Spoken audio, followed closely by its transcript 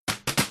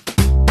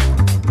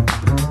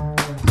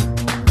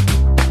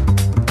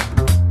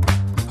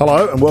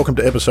Hello and welcome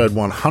to episode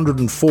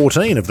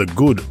 114 of the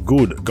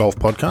Good Golf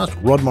Podcast.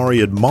 Rod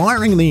Murray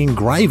admiring the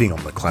engraving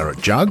on the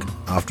claret jug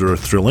after a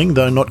thrilling,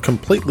 though not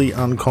completely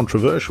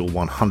uncontroversial,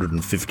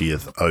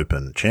 150th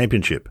Open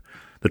Championship.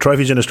 The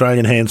trophy's in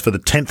Australian hands for the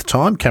 10th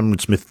time. Cameron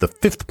Smith, the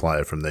 5th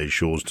player from these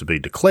shores to be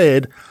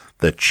declared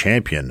the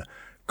champion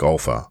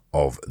golfer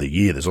of the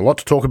year. There's a lot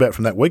to talk about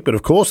from that week, but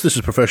of course this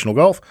is professional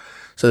golf,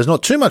 so there's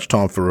not too much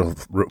time for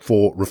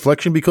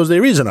reflection because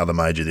there is another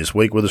major this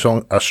week with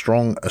a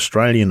strong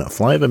Australian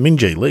flavour.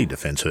 Minjee Lee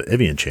defends her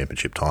Evian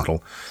Championship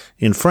title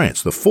in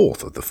France, the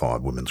 4th of the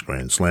 5 Women's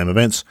Grand Slam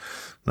events.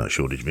 No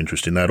shortage of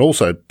interest in that.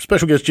 Also,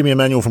 special guest Jimmy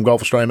Emanuel from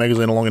Golf Australia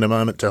magazine along in a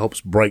moment to help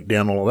us break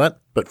down all of that.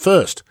 But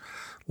first,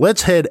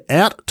 let's head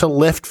out to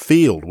left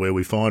field where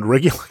we find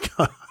regular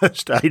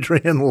co-host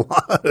Adrian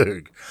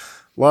Logue.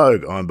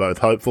 Logue, I'm both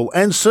hopeful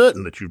and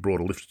certain that you've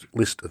brought a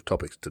list of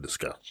topics to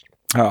discuss.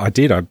 I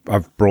did.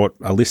 I've brought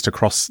a list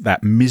across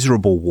that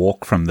miserable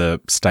walk from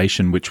the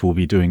station, which we'll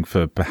be doing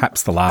for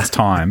perhaps the last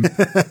time,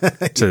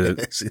 to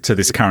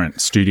this current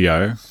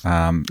studio.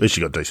 At least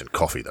you got decent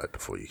coffee, though,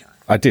 before you go.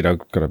 I did. I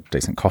got a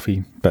decent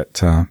coffee. But,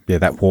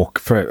 that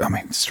walk,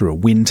 it's through a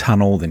wind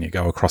tunnel, then you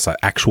go across an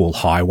actual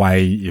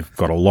highway. You've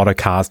got a lot of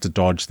cars to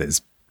dodge.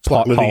 There's It's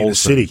like living in a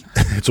city.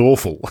 It's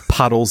awful.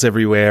 Puddles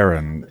everywhere,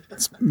 and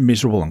it's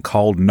miserable and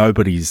cold.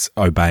 Nobody's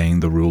obeying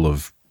the rule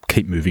of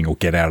keep moving or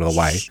get out of the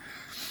way.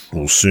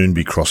 We'll soon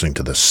be crossing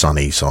to the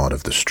sunny side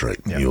of the street.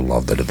 Yep. You'll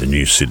love that at the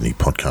new Sydney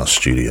Podcast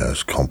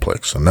Studios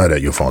complex. And no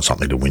doubt you'll find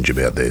something to whinge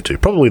about there too.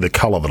 Probably the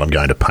colour that I'm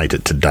going to paint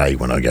it today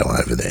when I go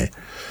over there.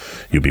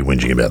 You'll be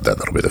whinging about that.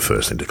 That'll be the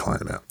first thing to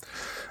complain about.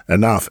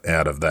 Enough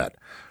out of that.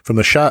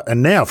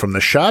 And now from the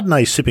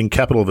Chardonnay sipping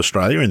capital of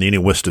Australia in the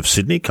inner west of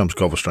Sydney comes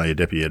Golf Australia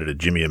Deputy Editor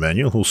Jimmy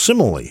Emanuel, who'll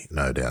similarly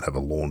no doubt have a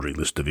laundry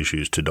list of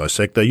issues to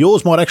dissect, though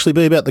yours might actually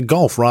be about the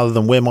golf rather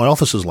than where my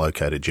office is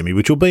located, Jimmy,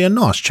 which will be a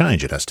nice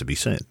change, it has to be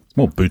said.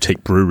 Well,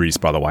 boutique breweries,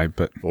 by the way.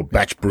 Or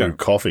batch brew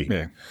coffee.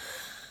 Yeah.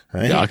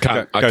 Hey? Yeah, I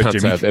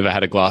can't say I've ever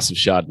had a glass of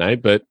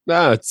Chardonnay, but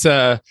no, it's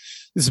this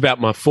is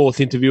about my 4th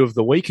interview of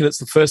the week, and it's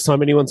the first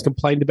time anyone's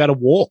complained about a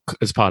walk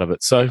as part of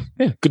it. So,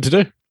 yeah, good to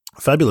do.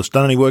 Fabulous.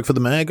 Done any work for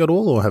the mag at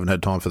all, or haven't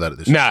had time for that at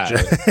this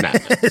stage? No.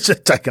 It's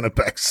just taken a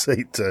back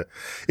seat.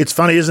 It's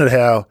funny, isn't it,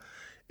 how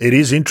it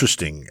is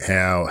interesting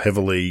how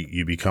heavily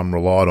you become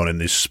relied on in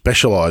this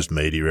specialised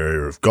media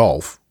area of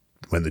golf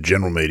when the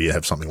general media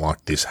have something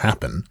like this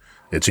happen.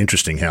 It's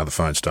interesting how the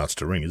phone starts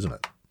to ring, isn't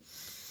it?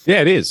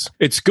 Yeah, it is.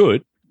 It's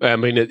good. I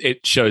mean,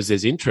 it shows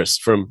there's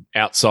interest from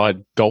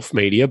outside golf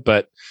media,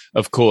 but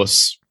of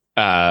course,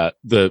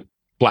 the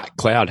black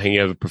cloud hanging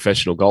over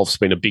professional golf's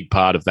been a big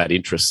part of that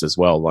interest as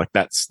well. Like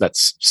that's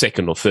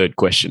second or third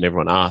question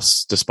everyone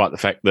asks, despite the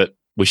fact that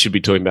we should be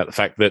talking about the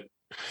fact that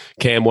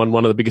Cam won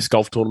one of the biggest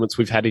golf tournaments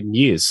we've had in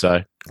years.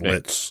 So yeah.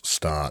 Let's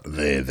start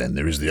there then.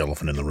 There is the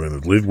elephant in the room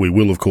of LIV. We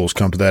will, of course,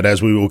 come to that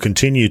as we will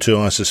continue to,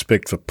 I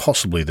suspect, for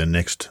possibly the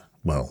next,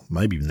 well,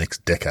 maybe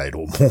next decade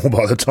or more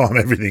by the time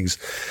everything's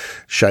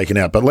shaken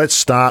out. But let's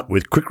start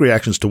with quick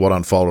reactions to what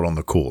unfolded on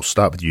the course.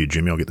 Start with you,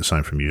 Jimmy. I'll get the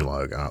same from you,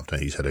 Logue, after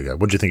he's had a go.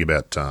 What did you think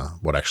about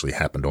what actually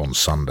happened on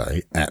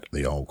Sunday at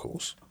the Old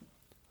Course?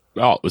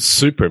 Oh, it was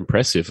super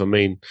impressive. I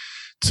mean,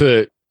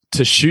 to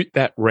shoot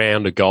that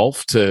round of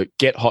golf, to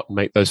get hot and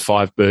make those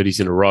 5 birdies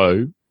in a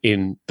row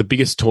in the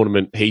biggest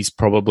tournament he's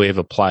probably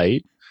ever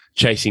played,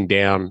 chasing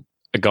down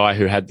a guy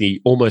who had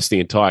almost the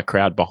entire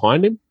crowd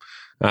behind him.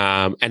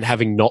 And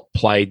having not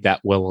played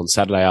that well on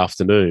Saturday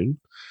afternoon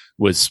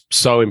was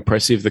so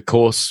impressive. The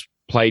course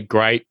played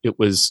great. It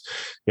was,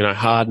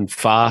 hard and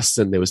fast,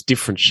 and there was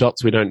different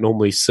shots we don't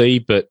normally see.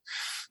 But,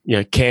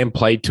 Cam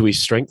played to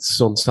his strengths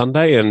on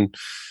Sunday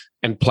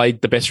and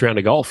played the best round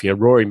of golf.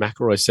 Rory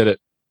McIlroy said it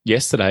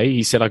yesterday.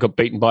 He said, I got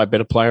beaten by a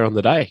better player on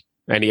the day.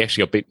 And he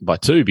actually got beaten by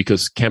 2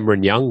 because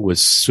Cameron Young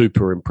was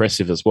super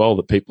impressive as well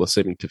that people are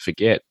seeming to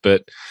forget.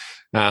 But,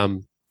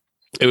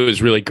 it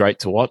was really great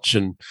to watch,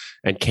 and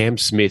Cam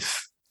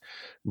Smith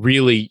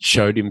really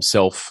showed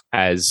himself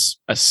as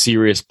a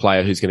serious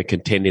player who's going to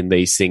contend in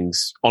these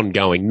things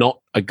ongoing, not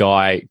a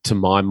guy, to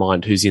my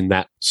mind, who's in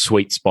that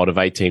sweet spot of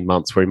 18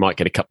 months where he might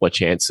get a couple of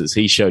chances.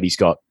 He showed he's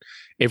got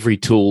every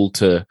tool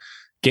to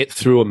get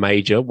through a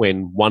major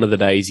when one of the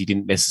days he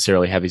didn't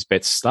necessarily have his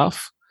best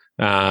stuff.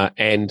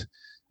 And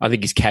I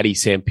think his caddy,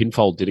 Sam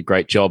Pinfold, did a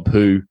great job,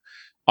 who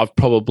I've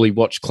probably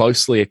watched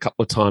closely a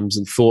couple of times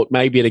and thought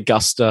maybe at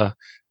Augusta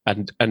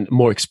and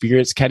more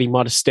experienced caddy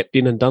might have stepped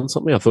in and done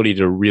something. I thought he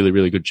did a really,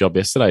 really good job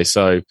yesterday.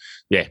 So,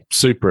 yeah,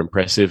 super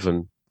impressive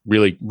and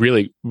really,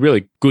 really,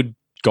 really good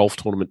golf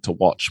tournament to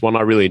watch. One I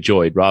really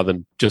enjoyed rather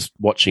than just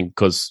watching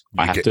because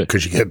I have to.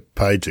 Because you get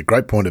paid to.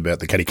 Great point about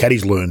the caddy.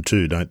 Caddies learn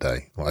too, don't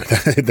they? Like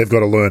they've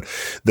got to learn.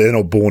 They're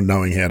not born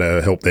knowing how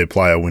to help their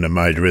player win a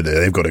major either.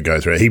 They've got to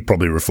go through it. He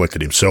probably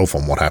reflected himself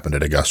on what happened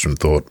at Augusta and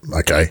thought,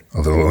 okay,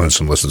 I've learned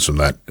some lessons from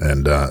that.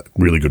 And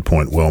really good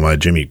point. Well made,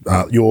 Jimmy.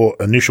 Your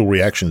initial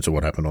reaction to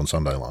what happened on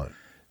Sunday,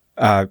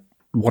 Logue?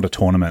 What a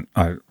tournament.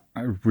 I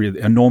really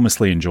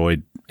enormously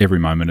enjoyed every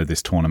moment of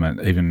this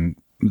tournament, even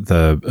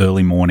the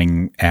early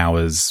morning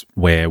hours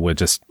where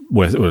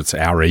it's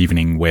our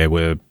evening where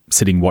we're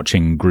sitting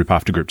watching group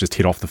after group just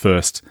hit off the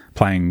first,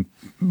 playing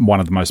one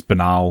of the most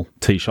banal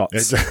tee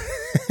shots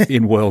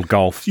in world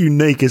golf. It's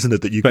unique, isn't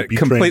it, that you could be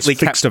completely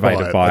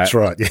captivated by it. That's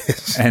right,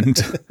 yes. And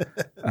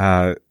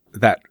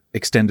that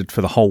extended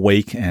for the whole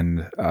week.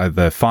 And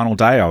the final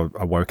day,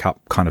 I woke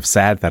up kind of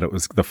sad that it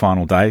was the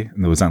final day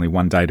and there was only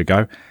one day to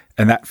go.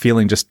 And that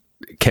feeling just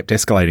kept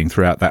escalating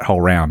throughout that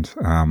whole round.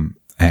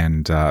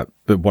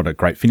 But what a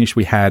great finish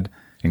we had.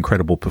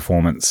 Incredible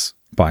performance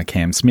by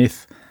Cam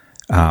Smith.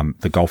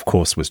 The golf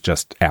course was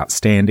just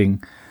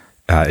outstanding.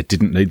 It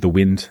didn't need the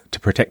wind to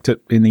protect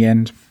it in the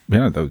end.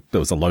 There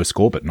was a low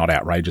score, but not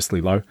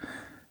outrageously low.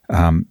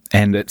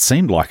 And it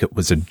seemed like it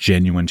was a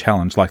genuine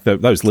challenge. Like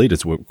those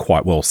leaders were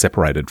quite well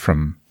separated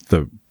from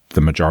the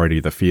majority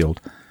of the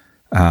field.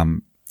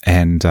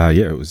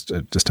 It was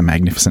just a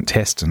magnificent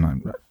test,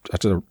 and I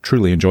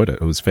truly enjoyed it.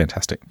 It was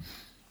fantastic.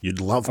 You'd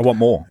love. I want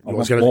more.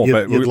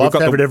 You'd love to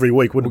have it every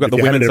week. We've got the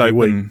Women's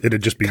Open.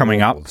 It'd just be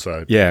coming normal, up.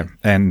 So yeah,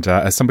 and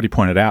as somebody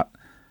pointed out,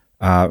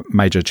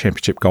 major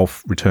championship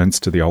golf returns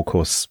to the old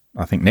course.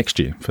 I think next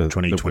year for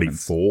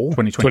 2024.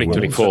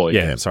 2024.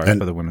 Yeah, sorry, and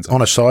for the Women's Open.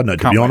 On a side note,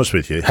 to Can't be wait. honest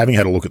with you, having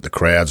had a look at the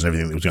crowds and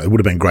everything, it would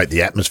have been great.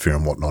 The atmosphere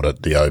and whatnot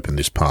at the Open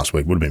this past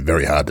week would have been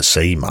very hard to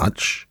see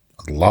much.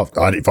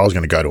 If I was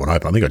going to go to an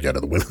Open, I think I'd go to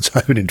the Women's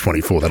Open in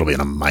 24. That'll be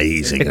an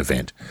amazing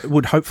event. It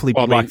would hopefully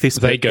be like this,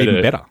 but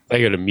even better.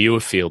 They go to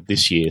Muirfield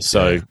this year,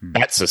 so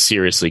that's a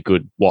seriously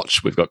good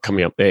watch we've got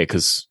coming up there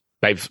because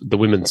the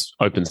Women's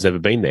Open's never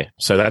been there,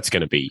 so that's going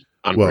to be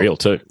unreal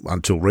too.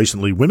 Until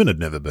recently, women had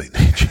never been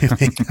there,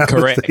 Jimmy.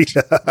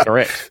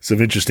 Correct. Some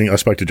interesting. I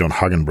spoke to John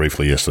Huggan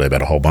briefly yesterday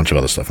about a whole bunch of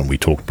other stuff, and we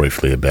talked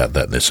briefly about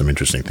that. There's some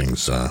interesting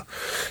things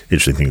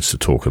to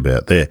talk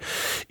about there.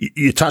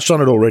 You touched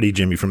on it already,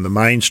 Jimmy, from the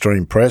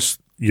mainstream press.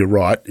 You're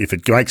right. If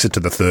it makes it to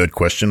the third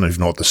question, if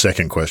not the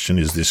second question,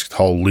 is this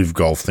whole live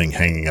golf thing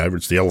hanging over?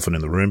 It's the elephant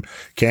in the room.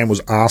 Cam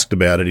was asked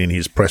about it in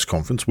his press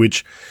conference,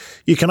 which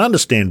you can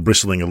understand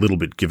bristling a little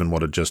bit given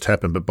what had just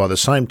happened. But by the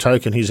same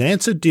token, his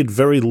answer did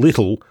very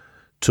little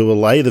to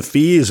allay the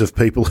fears of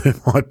people who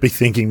might be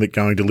thinking that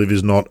going to live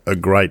is not a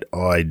great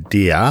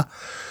idea.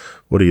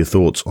 What are your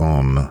thoughts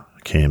on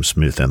Cam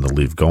Smith and the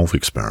live golf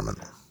experiment?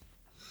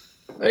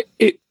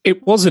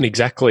 It wasn't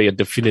exactly a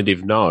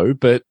definitive no,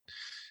 but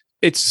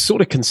it's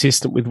sort of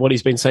consistent with what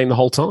he's been saying the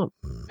whole time.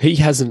 He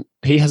hasn't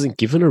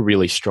given a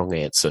really strong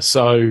answer.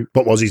 So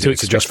what was his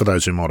answer, just for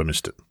those who might have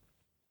missed it?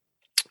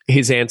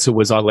 His answer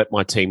was, I let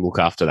my team look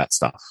after that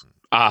stuff.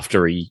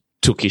 After he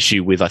took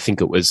issue with, I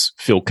think it was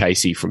Phil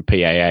Casey from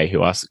PAA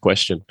who asked the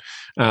question.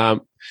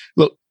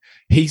 Look,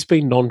 he's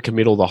been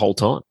non-committal the whole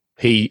time.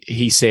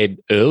 He said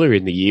earlier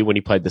in the year when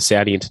he played the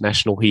Saudi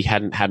International, he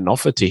hadn't had an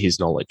offer to his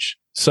knowledge.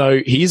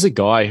 So he's a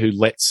guy who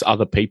lets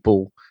other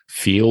people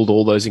field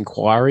all those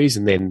inquiries,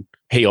 and then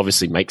he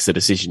obviously makes the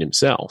decision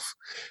himself.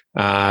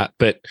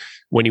 But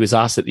when he was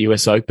asked at the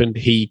US Open,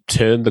 he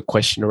turned the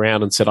question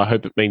around and said, I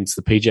hope it means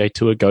the PGA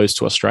Tour goes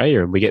to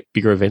Australia and we get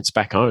bigger events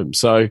back home.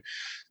 So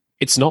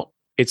it's not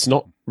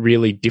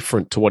really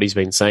different to what he's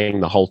been saying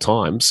the whole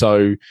time.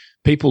 So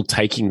people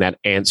taking that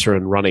answer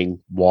and running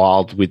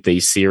wild with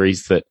these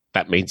series that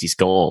means he's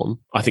gone,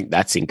 I think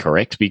that's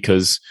incorrect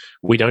because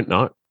we don't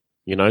know.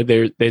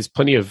 There's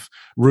plenty of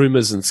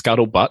rumors and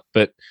scuttlebutt,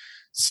 but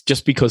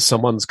just because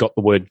someone's got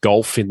the word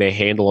golf in their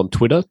handle on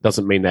Twitter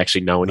doesn't mean they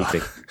actually know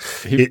anything.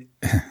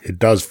 It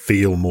does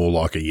feel more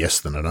like a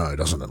yes than a no,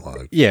 doesn't it?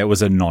 Yeah, it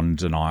was a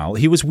non-denial.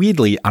 He was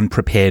weirdly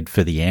unprepared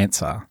for the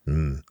answer,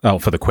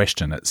 for the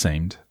question, it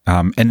seemed.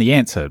 And the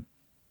answer,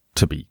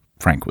 to be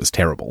frank, was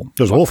terrible.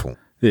 It was awful.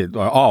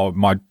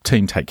 My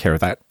team take care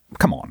of that.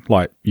 Come on,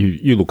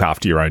 you look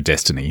after your own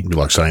destiny. It'd be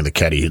like saying the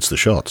caddy hits the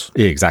shots.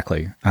 Yeah,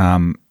 exactly.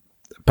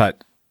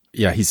 But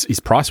yeah, his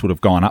price would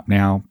have gone up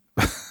now.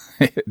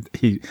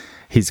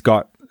 He's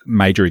got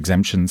major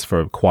exemptions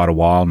for quite a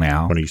while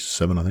now.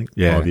 27, I think.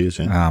 Yeah. 5 years,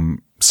 yeah.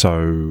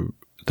 So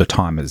the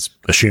time is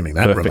assuming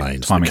that perfect.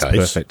 Remains time the is case.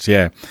 Perfect,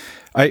 yeah.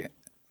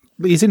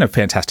 He's in a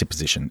fantastic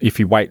position. If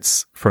he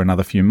waits for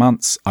another few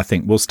months, I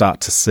think we'll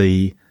start to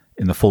see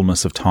in the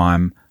fullness of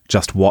time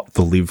just what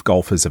the live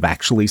golfers have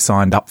actually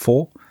signed up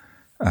for,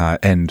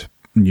 and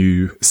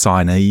new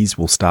signees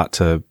will start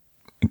to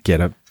get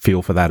a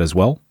feel for that as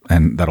well,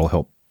 and that'll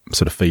help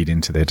sort of feed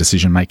into their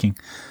decision making.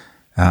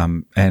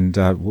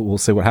 We'll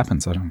see what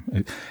happens.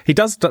 He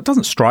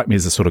doesn't strike me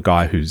as the sort of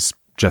guy who's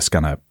just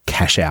going to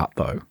cash out,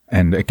 though.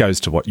 And it goes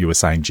to what you were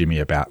saying, Jimmy,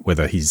 about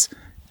whether he's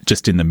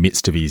just in the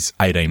midst of his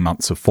 18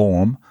 months of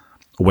form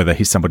or whether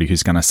he's somebody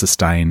who's going to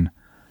sustain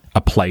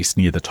a place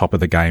near the top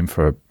of the game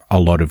for a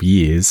lot of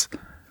years.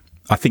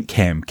 I think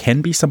Cam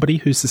can be somebody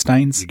who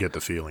sustains. You get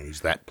the feeling he's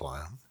that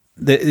player.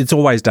 It's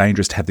always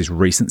dangerous to have this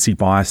recency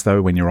bias,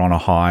 though, when you're on a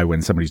high,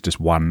 when somebody's just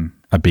won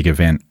a big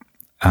event.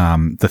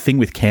 The thing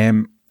with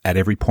Cam, at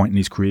every point in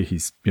his career,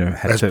 he's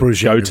had to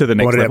go to the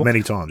next level.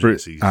 Many times. Where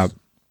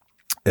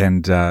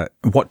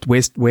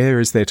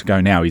is there to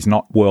go now? He's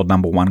not world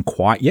number one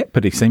quite yet,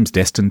 but he seems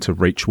destined to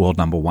reach world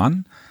number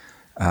one.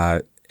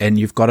 And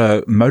you've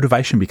got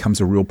motivation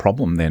becomes a real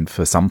problem then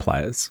for some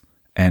players.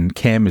 And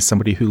Cam is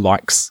somebody who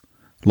likes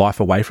life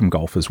away from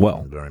golf as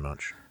well. Very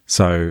much.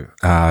 So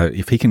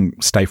if he can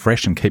stay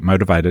fresh and keep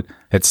motivated,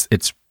 it's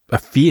a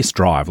fierce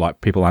drive.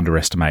 Like, people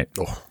underestimate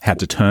how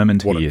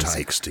determined he is. What it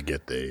takes to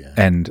get there. Yeah.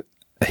 And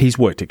he's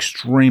worked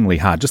extremely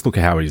hard. Just look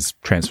at how he's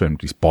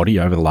transformed his body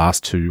over the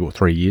last 2 or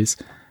 3 years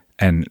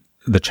and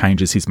the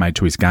changes he's made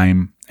to his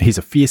game. He's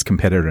a fierce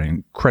competitor and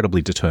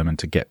incredibly determined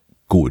to get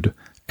good,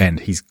 and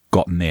he's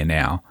gotten there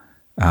now.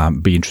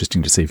 Be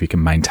interesting to see if he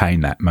can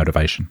maintain that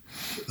motivation.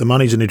 The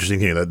money's an interesting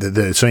thing.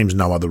 There seems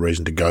no other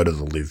reason to go to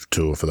the Live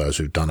Tour for those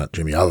who've done it,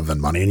 Jimmy, other than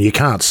money. And you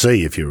can't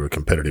see, if you're a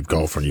competitive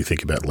golfer and you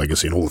think about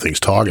legacy and all the things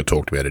Tiger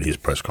talked about at his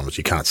press conference,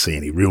 you can't see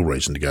any real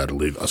reason to go to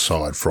Live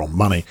aside from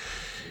money.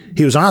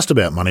 He was asked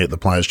about money at the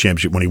Players'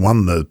 Championship when he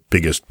won the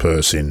biggest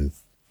purse in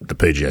the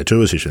PGA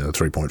Tour's history, the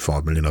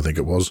 $3.5 million, I think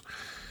it was.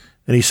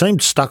 And he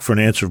seemed stuck for an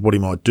answer of what he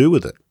might do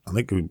with it. I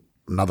think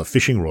another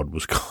fishing rod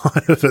was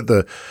kind of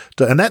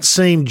and that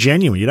seemed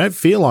genuine. You don't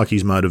feel like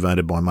he's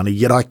motivated by money,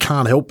 yet I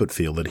can't help but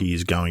feel that he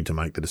is going to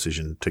make the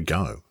decision to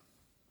go.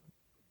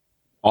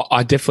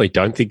 I definitely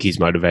don't think he's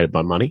motivated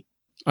by money.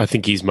 I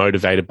think he's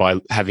motivated by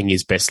having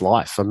his best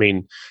life. I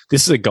mean,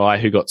 this is a guy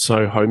who got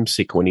so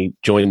homesick when he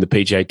joined the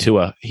PGA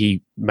Tour.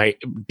 He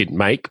didn't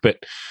make,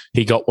 but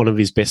he got one of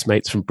his best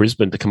mates from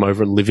Brisbane to come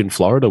over and live in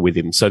Florida with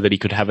him so that he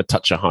could have a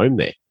touch of home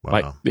there.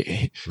 Wow.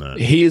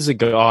 He is a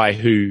guy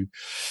who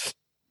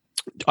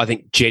I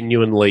think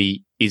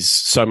genuinely is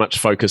so much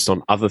focused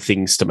on other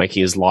things to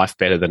making his life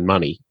better than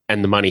money,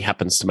 and the money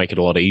happens to make it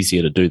a lot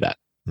easier to do that.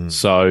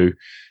 So,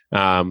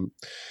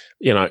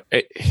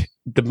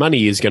 the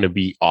money is going to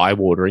be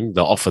eye-watering,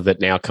 the offer that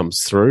now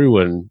comes through,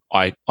 and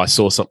I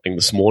saw something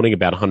this morning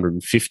about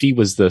 150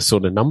 was the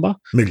sort of number.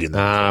 Million,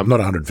 not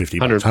 150,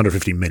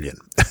 150 million.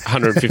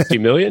 150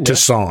 million. To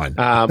sign,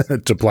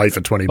 to play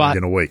for 20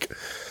 million a week.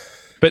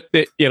 But,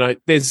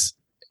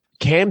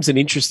 Cam's an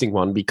interesting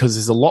one because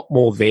there's a lot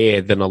more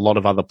there than a lot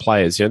of other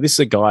players. This is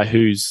a guy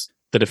who's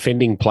the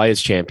defending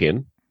Players'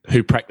 Champion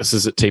who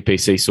practices at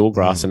TPC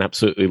Sawgrass and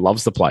absolutely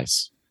loves the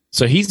place.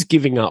 So he's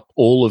giving up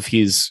all of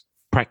his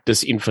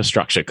practice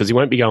infrastructure because he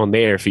won't be going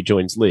there if he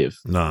joins Live.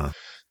 No.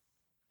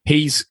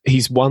 He's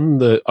won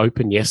the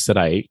Open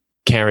yesterday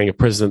carrying a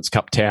President's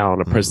Cup towel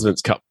and a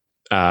President's Cup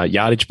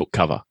yardage book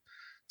cover.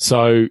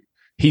 So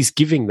he's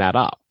giving that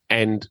up.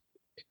 And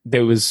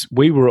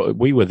we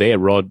were there,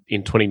 Rod,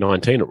 in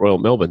 2019 at Royal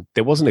Melbourne.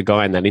 There wasn't a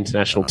guy in that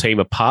international team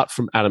apart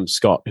from Adam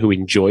Scott who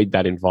enjoyed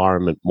that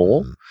environment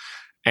more.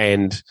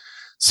 And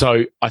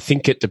so I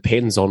think it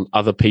depends on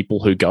other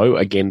people who go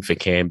again for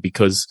Cam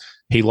because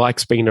he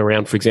likes being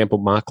around, for example,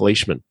 Mark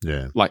Leishman,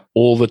 like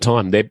all the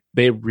time.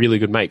 They're really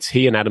good mates.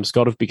 He and Adam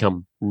Scott have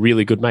become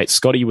really good mates.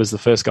 Scotty was the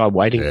first guy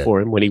waiting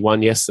for him when he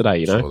won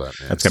yesterday. That's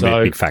going to be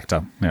a big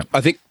factor. Yeah. I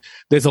think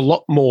there's a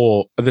lot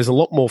more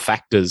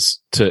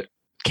factors to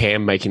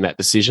Cam making that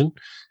decision.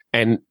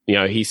 And,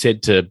 he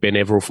said to Ben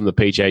Everill from the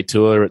PGA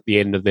Tour at the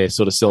end of their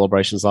sort of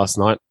celebrations last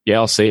night,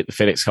 I'll see you at the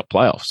FedEx Cup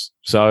playoffs.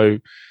 So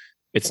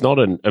it's not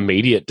an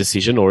immediate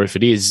decision, or if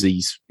it is,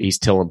 he's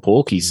telling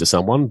porkies to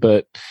someone.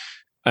 But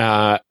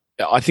I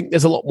think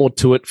there's a lot more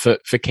to it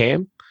for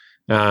Cam.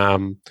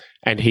 And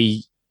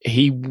the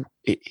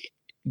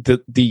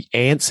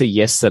answer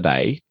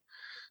yesterday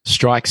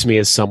strikes me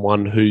as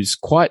someone who's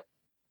quite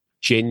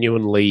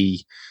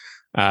genuinely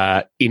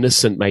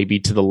innocent, maybe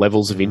to the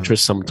levels of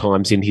interest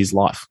sometimes in his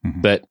life.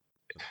 But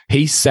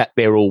he sat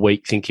there all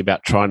week thinking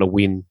about trying to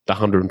win the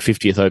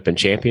 150th Open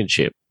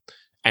Championship.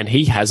 And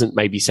he hasn't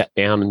maybe sat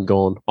down and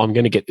gone, I'm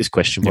going to get this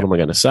question. What am I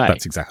going to say?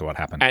 That's exactly what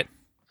happened.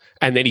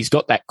 And then he's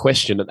got that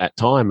question at that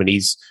time and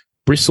he's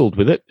bristled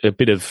with it. A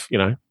bit of,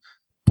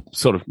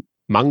 sort of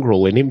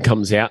mongrel in him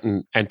comes out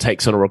and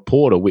takes on a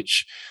reporter,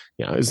 which,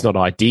 is not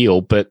ideal,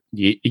 but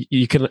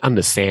you can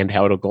understand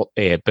how it got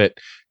there.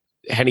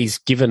 And he's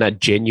given a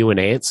genuine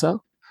answer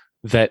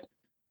that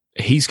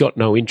he's got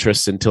no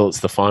interest until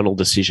it's the final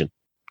decision.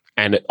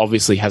 And it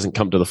obviously hasn't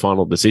come to the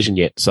final decision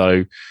yet.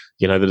 So,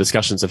 the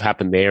discussions have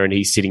happened there and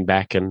he's sitting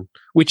back, and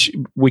which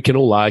we can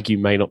all argue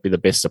may not be the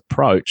best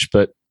approach,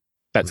 but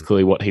that's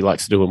clearly what he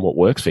likes to do and what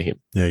works for him.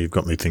 Yeah, you've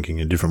got me thinking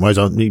in different ways.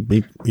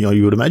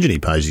 You would imagine he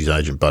pays his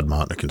agent, Bud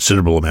Martin, a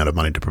considerable amount of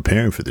money to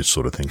prepare him for this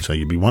sort of thing. So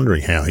you'd be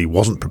wondering how he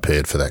wasn't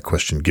prepared for that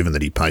question, given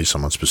that he pays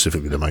someone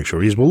specifically to make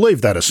sure he is. We'll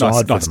leave that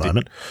aside for the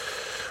moment.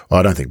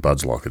 I don't think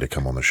Bud's likely to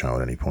come on the show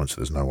at any point, so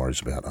there's no worries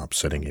about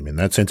upsetting him in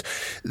that sense.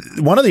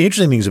 One of the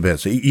interesting things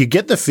about it, you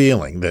get the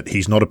feeling that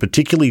he's not a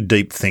particularly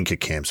deep thinker,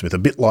 Cam Smith, a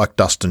bit like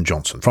Dustin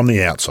Johnson, from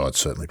the outside,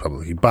 certainly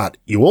publicly, but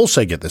you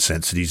also get the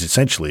sense that he's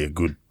essentially a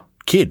good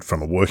kid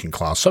from a working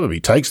class suburb. He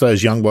takes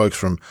those young blokes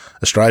from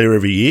Australia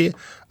every year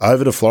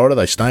over to Florida.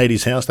 They stay at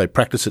his house. They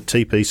practice at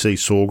TPC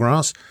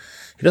Sawgrass.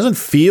 He doesn't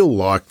feel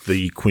like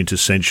the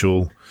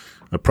quintessential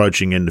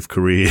approaching end of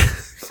career,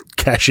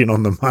 cash in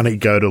on the money,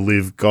 go to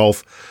Live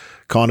golf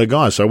kind of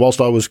guy. So whilst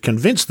I was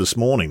convinced this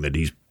morning that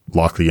he's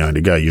likely going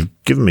to go,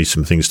 you've given me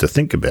some things to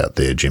think about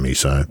there, Jimmy.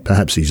 So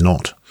perhaps he's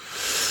not.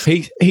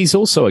 He's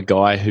also a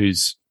guy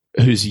who's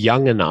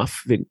young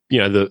enough that,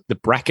 the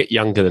bracket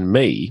younger than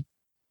me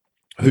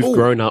who've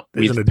grown up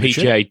with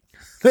PGA.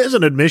 There's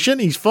an admission.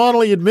 He's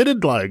finally admitted,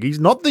 bloke. He's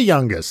not the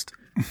youngest.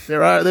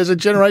 There's a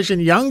generation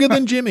younger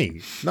than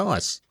Jimmy.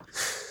 Nice.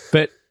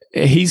 But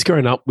he's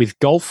grown up with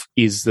golf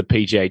is the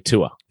PGA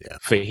Tour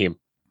for him.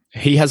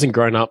 He hasn't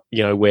grown up,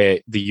 where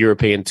the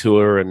European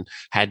Tour and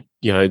had,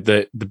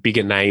 the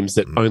bigger names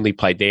that only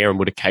played there and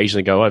would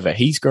occasionally go over.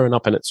 He's grown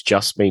up and it's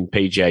just been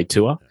PGA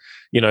Tour.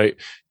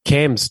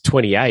 Cam's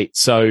 28,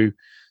 so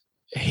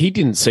he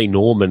didn't see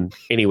Norman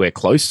anywhere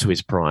close to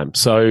his prime.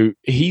 So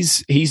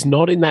he's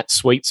not in that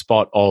sweet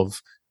spot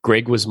of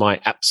Greg was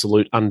my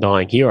absolute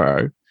undying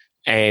hero.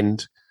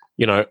 And,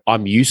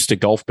 I'm used to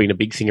golf being a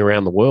big thing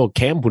around the world.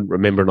 Cam wouldn't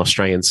remember an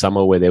Australian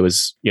summer where there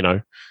was,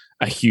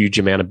 a huge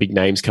amount of big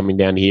names coming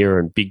down here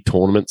and big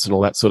tournaments and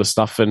all that sort of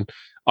stuff. And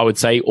I would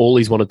say all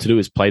he's wanted to do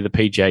is play the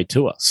PGA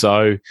Tour.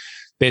 So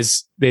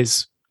there's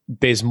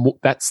more,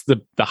 that's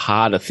the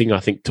harder thing, I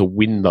think, to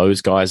win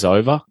those guys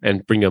over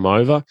and bring them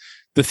over.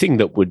 The thing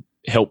that would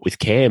help with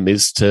Cam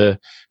is to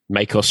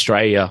make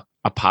Australia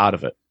a part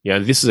of it.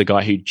 This is a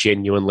guy who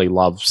genuinely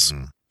loves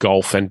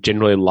golf and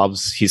generally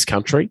loves his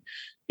country.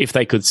 If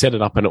they could set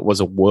it up and it was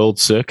a world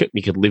circuit and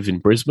he could live in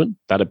Brisbane,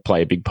 that'd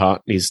play a big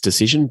part in his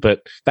decision.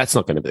 But that's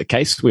not going to be the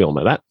case. We all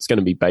know that. It's going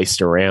to be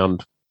based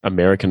around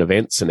American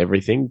events and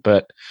everything.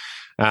 But,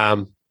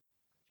 and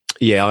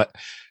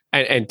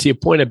to your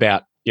point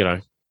about,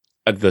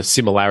 the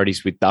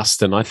similarities with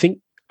Dustin, I think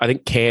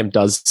Cam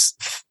does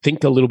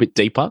think a little bit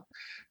deeper,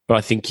 but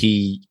I think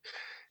he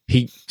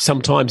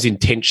sometimes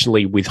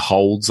intentionally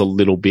withholds a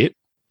little bit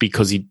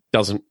because he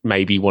doesn't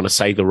maybe want to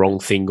say the wrong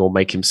thing or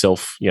make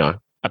himself,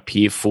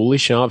 appear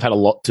foolish. I've had a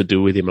lot to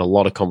do with him in a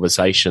lot of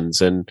conversations,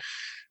 and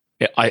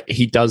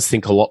he does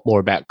think a lot more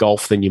about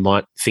golf than you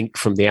might think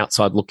from the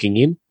outside looking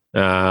in.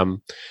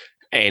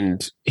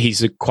 And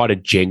he's quite a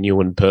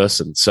genuine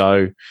person.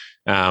 So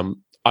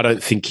I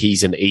don't think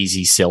he's an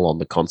easy sell on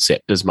the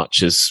concept as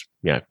much as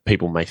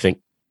people may think.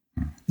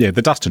 Yeah,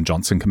 the Dustin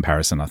Johnson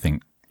comparison, I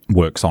think,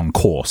 works on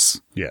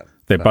course. Yeah.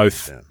 They're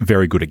both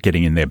very good at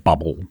getting in their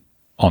bubble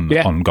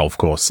on golf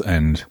course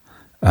and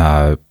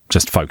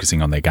just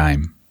focusing on their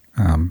game,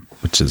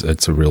 which is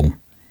it's a real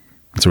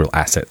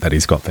asset that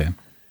he's got there.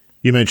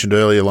 You mentioned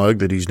earlier, Logue,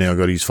 that he's now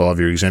got his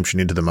 5-year exemption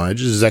into the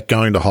majors. Is that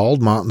going to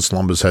hold? Martin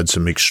Slumbers had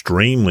some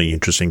extremely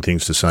interesting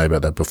things to say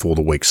about that before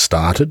the week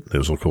started. There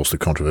was, of course, the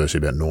controversy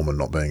about Norman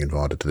not being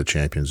invited to the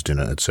Champions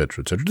Dinner,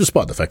 etc.,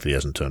 despite the fact that he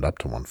hasn't turned up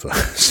to one for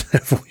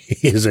several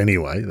years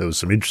anyway. There was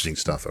some interesting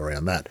stuff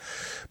around that.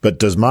 But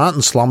does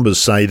Martin Slumbers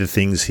say the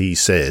things he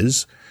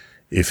says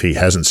if he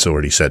hasn't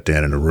already sat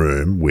down in a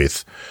room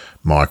with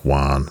Mike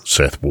Wan,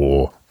 Seth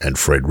Waugh and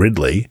Fred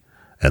Ridley,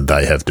 and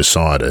they have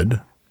decided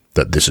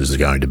that this is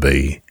going to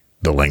be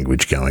the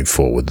language going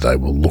forward? They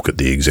will look at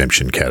the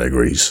exemption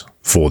categories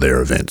for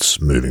their events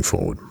moving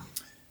forward.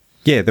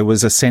 Yeah, there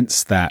was a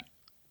sense that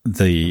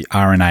the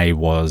RNA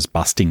was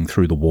busting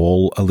through the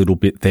wall a little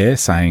bit there,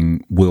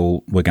 saying we're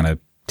going to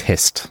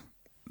test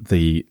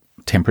the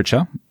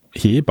temperature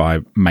here by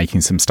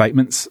making some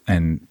statements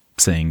and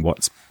seeing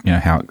what's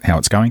how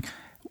it's going.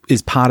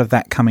 Is part of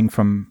that coming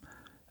from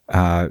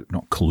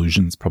not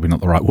collusion's probably not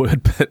the right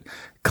word, but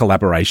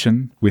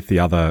collaboration with the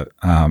other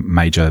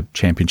major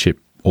championship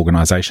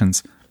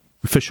organisations?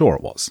 For sure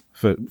it was.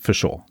 For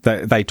sure.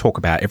 They talk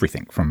about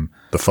everything from...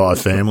 The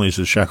five families,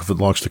 as Shackelford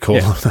likes to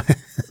call them.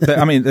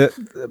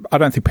 I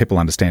don't think people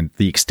understand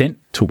the extent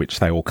to which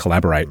they all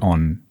collaborate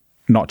on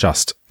not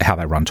just how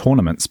they run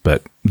tournaments,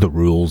 but the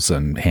rules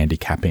and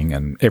handicapping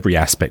and every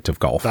aspect of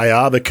golf. They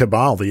are the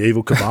cabal, the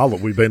evil cabal that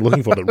we've been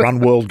looking for that run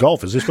world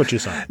golf. Is this what you're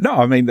saying? No,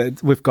 I mean,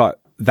 we've got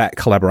that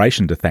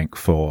collaboration to thank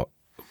for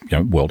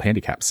world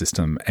handicap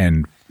system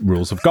and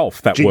rules of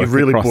golf that work. You've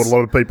really brought a lot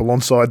of people on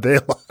side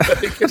there.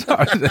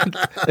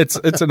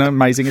 It's an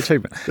amazing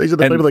achievement. These are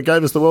the people that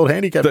gave us the world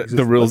handicap.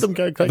 The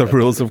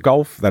rules of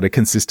golf that are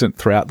consistent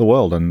throughout the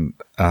world, and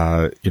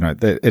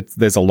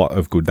there's a lot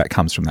of good that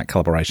comes from that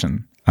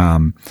collaboration.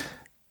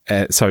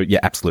 So yeah,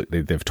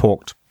 absolutely, they've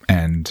talked,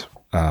 and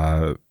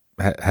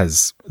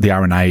has the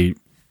RNA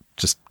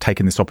just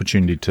taken this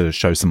opportunity to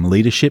show some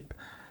leadership,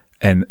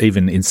 and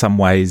even in some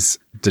ways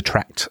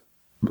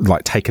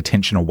take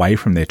attention away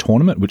from their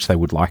tournament, which they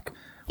would like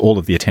all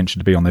of the attention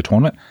to be on their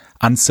tournament.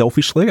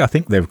 Unselfishly, I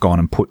think they've gone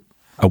and put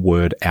a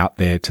word out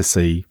there to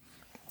see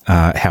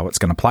how it's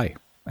going to play,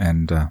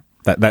 and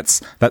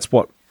that's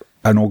what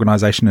an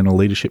organisation in a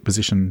leadership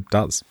position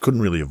does. Couldn't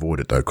really avoid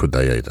it though, could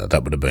they either?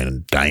 That would have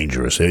been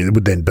dangerous. It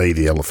would then be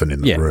the elephant in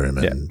the room,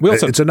 and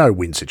it's a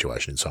no-win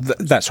situation in some ways.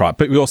 That's right,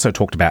 but we also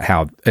talked about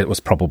how it was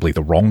probably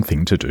the wrong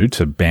thing to do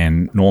to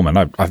ban Norman.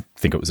 I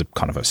think it was a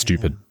kind of a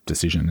stupid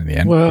decision in the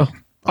end. Well,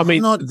 I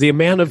mean, the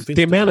amount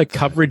of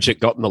coverage it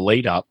got in the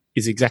lead up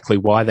is exactly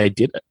why they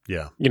did it.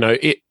 Yeah,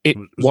 it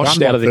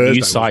washed out of the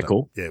news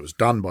cycle. It was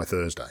done by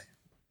Thursday.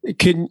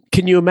 Can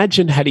you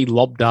imagine had he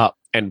lobbed up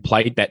and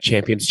played that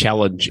Champions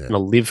Challenge in a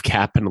live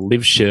cap and a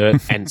live shirt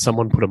and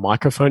someone put a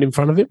microphone in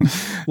front of him?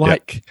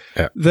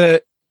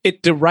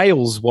 It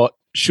derails what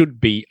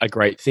should be a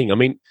great thing. I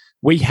mean,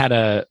 we had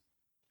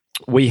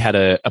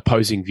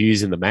opposing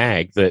views in the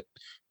mag that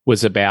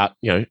was about,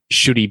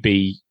 should he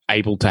be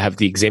able to have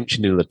the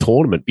exemption in the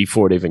tournament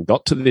before it even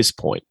got to this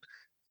point?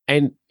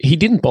 And he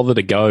didn't bother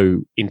to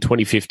go in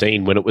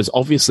 2015 when it was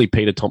obviously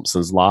Peter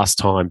Thompson's last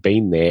time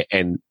being there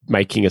and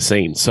making a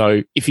scene.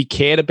 So if he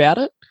cared about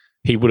it,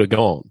 he would have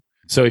gone.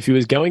 So if he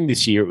was going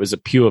this year, it was a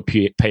pure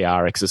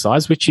PR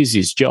exercise, which is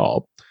his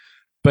job.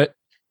 But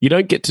you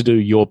don't get to do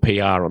your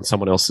PR on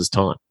someone else's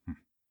time.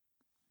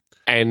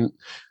 And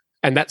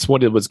that's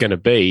what it was going to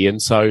be.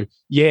 And so,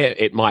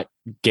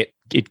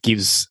 it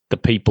gives the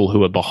people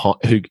who are behind,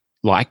 who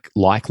like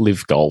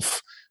Live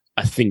Golf,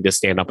 a thing to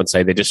stand up and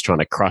say they're just trying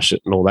to crush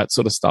it and all that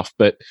sort of stuff.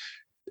 But,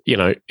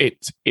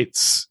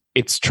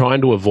 it's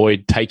trying to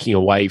avoid taking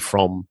away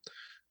from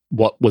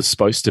what was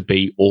supposed to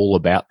be all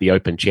about the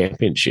Open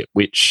Championship,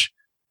 which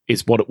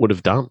is what it would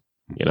have done,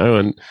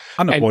 and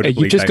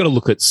you just got to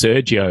look at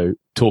Sergio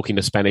talking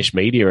to Spanish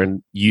media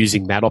and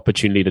using that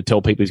opportunity to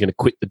tell people he's going to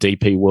quit the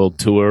DP World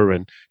Tour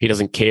and he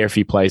doesn't care if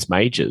he plays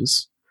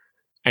majors,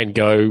 and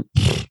go,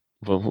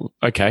 well,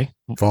 okay,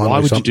 why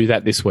would you do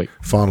that this week?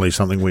 Finally,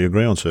 something we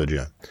agree on,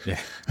 Sergio. Yeah.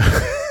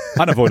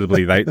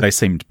 Unavoidably, they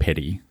seemed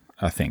petty,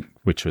 I think,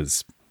 which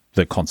was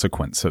the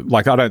consequence.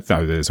 I don't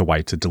know there's a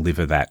way to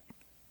deliver that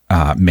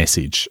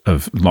message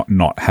of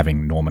not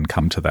having Norman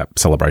come to that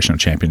celebration of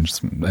champions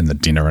and the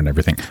dinner and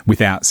everything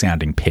without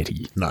sounding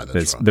petty. No,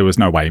 that's right. There was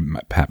no way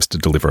perhaps to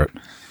deliver it.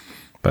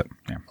 But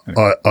yeah,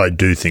 anyway. I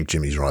do think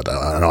Jimmy's right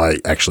though, and I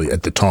actually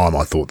at the time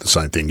I thought the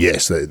same thing.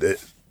 Yes,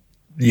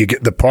 you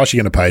get the price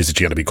you're going to pay is that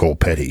you're going to be called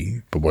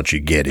petty, but what you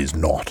get is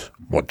not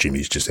what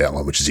Jimmy's just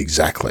outlined, which is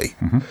exactly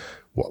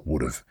what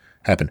would have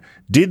happened.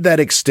 Did that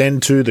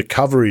extend to the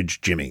coverage,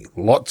 Jimmy?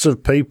 Lots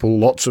of people,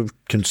 lots of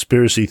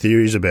conspiracy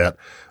theories about,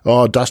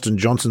 Dustin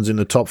Johnson's in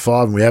the top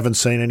 5 and we haven't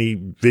seen any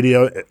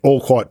video.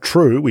 All quite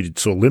true. We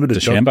saw limited.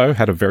 DeChambeau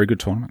had a very good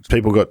tournament.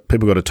 People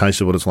got a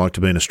taste of what it's like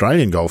to be an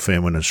Australian golf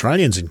fan when an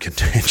Australian's in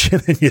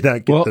contention and you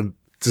don't get them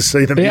to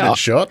see them get a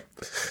shot.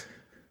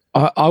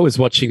 I was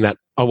watching that.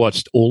 I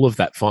watched all of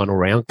that final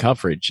round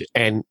coverage,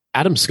 and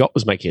Adam Scott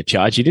was making a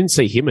charge. You didn't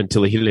see him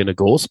until he hit it in a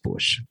gorse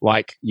bush.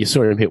 You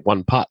saw him hit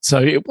one putt. So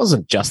it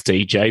wasn't just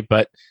DJ,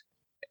 but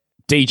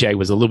DJ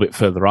was a little bit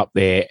further up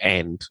there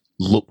and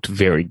looked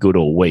very good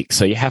all week.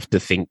 So you have to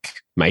think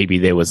maybe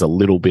there was a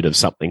little bit of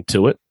something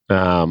to it.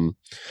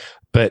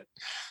 But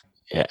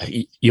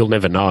you'll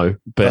never know.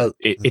 But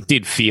it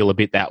did feel a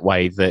bit that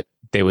way, that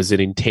there was an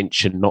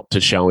intention not to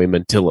show him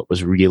until it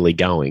was really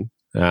going.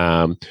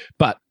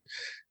 But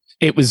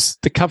it was,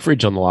 the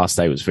coverage on the last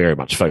day was very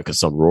much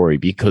focused on Rory,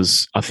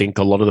 because I think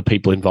a lot of the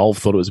people involved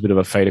thought it was a bit of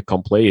a fait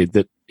accompli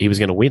that he was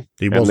going to win.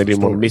 He was the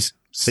story.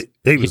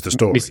 He was the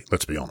story.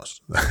 Let's be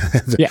honest.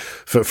 Yeah.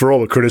 For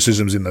all the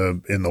criticisms in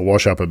the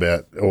wash up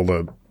about all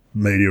the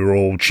media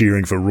all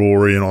cheering for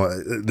Rory and all,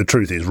 the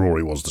truth is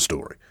Rory was the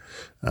story.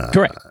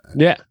 Correct.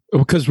 Yeah,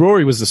 because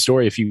Rory was the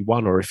story if you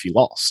won or if you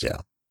lost.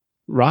 Yeah.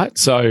 Right.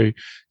 So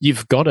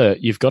you've got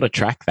to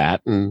track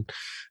that.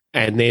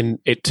 And then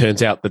it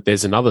turns out that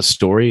there's another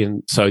story.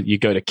 And so you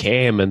go to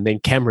Cam, and then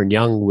Cameron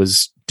Young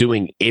was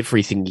doing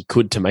everything he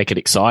could to make it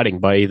exciting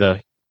by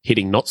either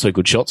hitting not so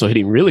good shots or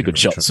hitting really good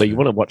shots. So you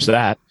want to watch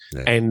that.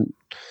 Yeah. And,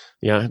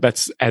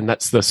 that's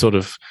the sort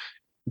of,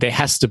 there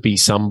has to be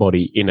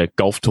somebody in a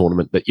golf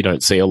tournament that you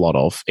don't see a lot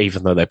of,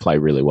 even though they play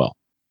really well.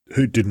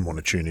 Who didn't want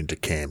to tune into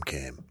Cam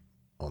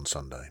on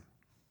Sunday?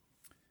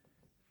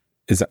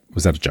 Was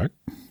that a joke?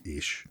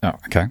 Ish. Oh,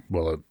 okay.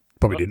 Well,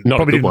 Probably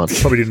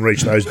didn't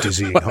reach those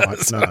dizzying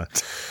heights. No,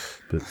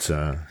 but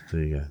there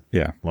you go.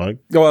 Yeah. Like,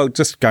 well,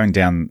 just going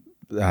down,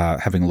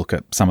 having a look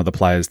at some of the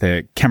players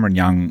there. Cameron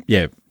Young,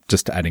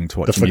 just adding to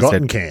what the Jimmy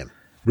forgotten said. Cam.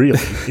 Really,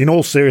 in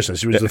all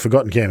seriousness, he was the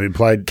forgotten Cam who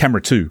played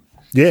Camera 2.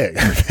 Yeah.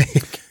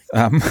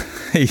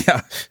 He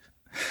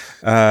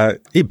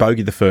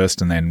bogeyed the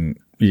first, and then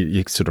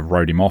you sort of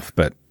wrote him off.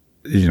 But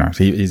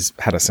he's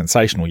had a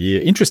sensational year.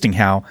 Interesting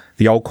how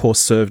the old course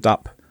served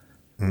up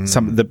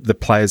some of the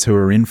players who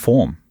are in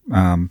form.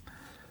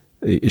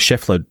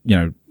 Scheffler,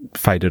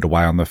 faded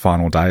away on the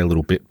final day a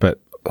little bit, but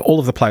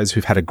all of the players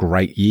who've had a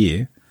great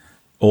year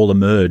all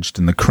emerged,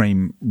 and the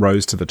cream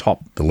rose to the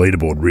top. The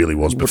leaderboard really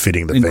was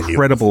befitting the venue.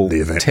 Incredible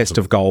test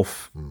of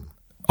golf,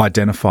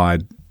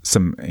 identified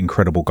some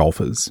incredible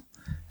golfers,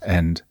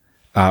 and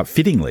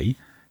fittingly,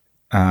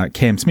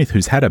 Cam Smith,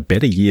 who's had a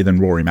better year than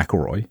Rory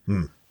McIlroy,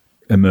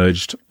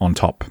 emerged on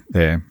top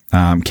there.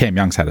 Cam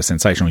Young's had a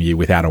sensational year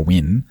without a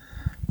win,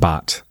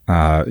 but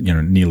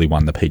nearly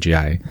won the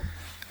PGA,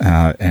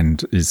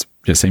 and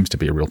seems to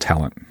be a real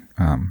talent.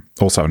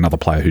 Also, another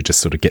player who just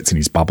sort of gets in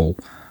his bubble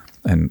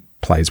and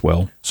plays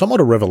well.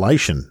 Somewhat a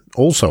revelation.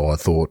 Also, I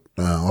thought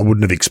I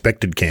wouldn't have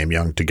expected Cam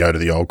Young to go to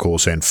the old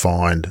course and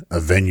find a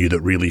venue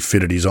that really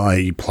fitted his eye.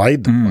 He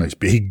played the place,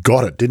 but he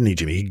got it, didn't he,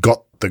 Jimmy? He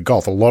got the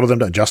golf. A lot of them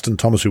don't. Justin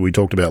Thomas, who we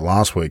talked about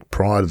last week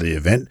prior to the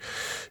event,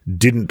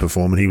 didn't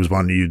perform, and he was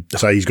one you'd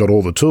say he's got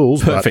all the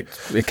tools.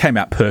 Perfect. It came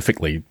out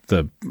perfectly,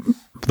 the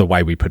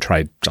way we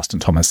portrayed Justin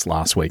Thomas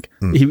last week.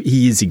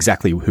 He is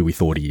exactly who we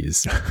thought he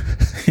is.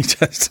 He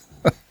just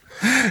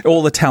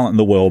all the talent in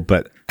the world,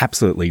 but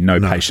absolutely no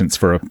patience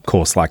for a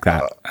course like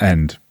that.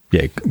 And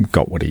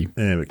got what he...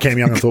 Yeah, but Cam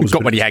Young, I thought, was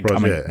got what he had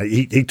coming. Yeah.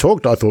 He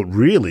talked, I thought,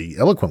 really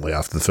eloquently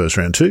after the first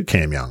round too,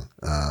 Cam Young.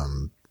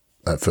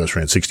 That first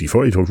round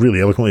 64, he talked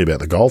really eloquently about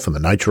the golf and the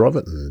nature of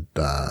it and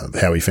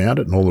how he found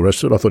it and all the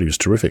rest of it. I thought he was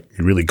terrific.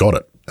 He really got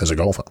it as a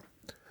golfer.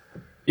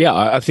 Yeah,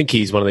 I think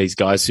he's one of these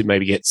guys who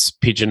maybe gets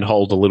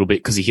pigeonholed a little bit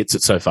because he hits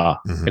it so far.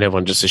 And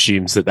everyone just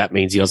assumes that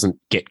means he doesn't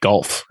get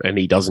golf and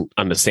he doesn't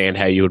understand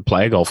how you would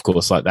play a golf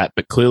course like that.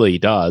 But clearly he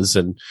does.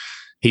 And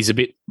he's a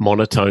bit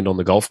monotone on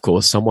the golf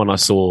course. Someone I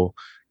saw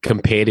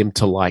compared him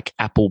to like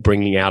Apple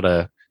bringing out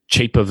a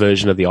cheaper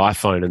version of the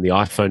iPhone, and the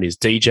iPhone is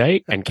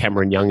DJ and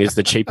Cameron Young is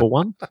the cheaper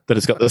one that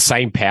has got the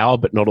same power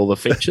but not all the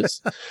features.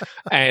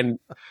 And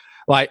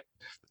like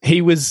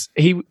he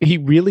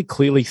really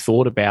clearly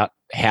thought about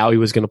how he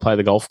was going to play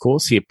the golf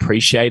course. He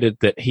appreciated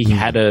that he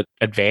had an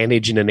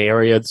advantage in an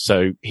area,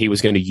 so he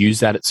was going to use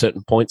that at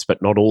certain points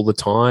but not all the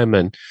time.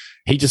 And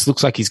he just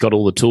looks like he's got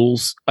all the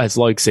tools. As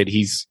Logue said,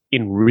 he's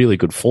in really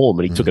good form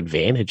and he took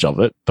advantage of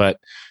it. But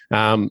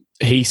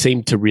he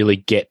seemed to really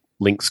get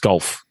links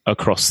golf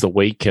across the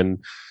week.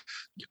 And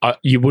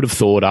you would have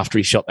thought after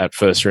he shot that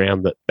first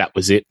round that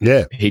was it.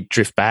 Yeah. He'd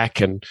drift back,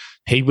 and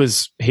he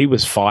was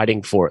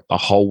fighting for it the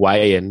whole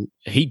way. And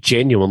he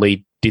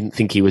genuinely didn't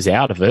think he was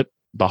out of it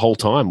the whole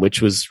time,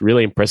 which was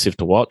really impressive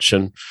to watch.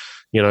 And,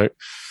 you know,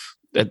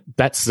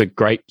 that's the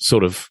great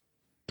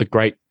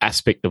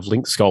aspect of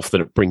links golf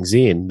that it brings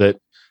in, that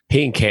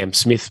he and Cam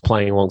Smith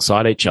playing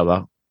alongside each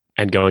other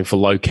and going for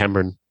low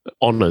Cameron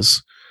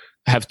honours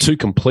have two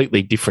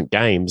completely different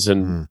games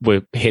and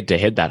were head to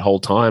head that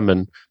whole time.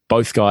 And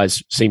both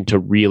guys seemed to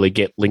really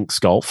get links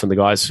golf, and the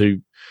guys who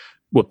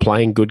were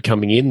playing good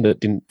coming in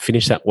that didn't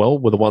finish that well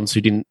were the ones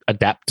who didn't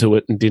adapt to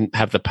it and didn't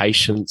have the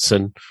patience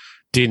and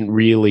didn't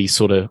really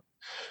sort of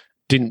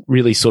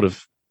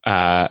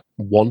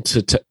want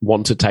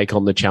to take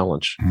on the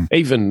challenge.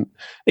 Even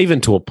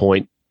to a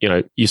point, you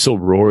know, you saw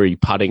Rory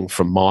putting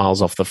from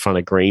miles off the front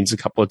of greens a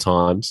couple of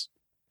times.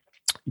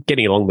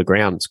 Getting along the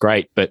ground is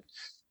great, but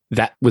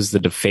that was the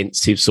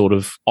defensive sort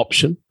of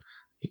option.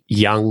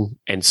 Young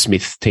and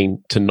Smith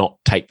team to not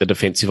take the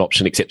defensive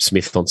option, except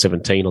Smith on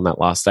 17 on that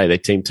last day. They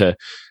seemed to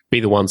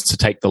be the ones to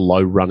take the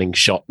low running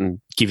shot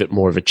and give it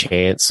more of a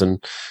chance.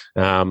 And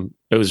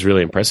it was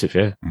really impressive,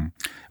 yeah.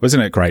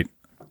 Wasn't it great?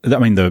 I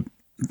mean, the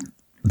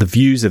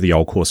views of the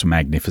old course were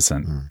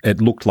magnificent. It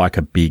looked like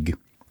a big,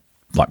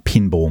 like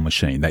pinball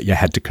machine that you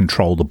had to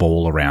control the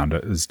ball around.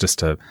 It was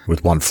just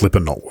with one flipper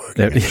not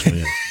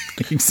working.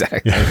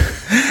 Exactly.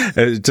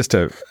 It was just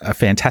a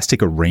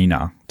fantastic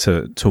arena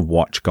to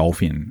watch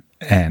golf in,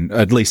 and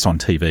at least on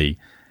TV,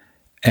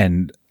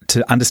 and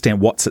to understand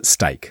what's at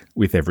stake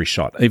with every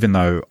shot. Even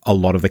though a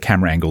lot of the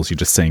camera angles, you're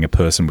just seeing a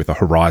person with a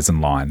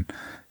horizon line,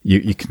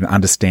 you can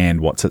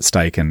understand what's at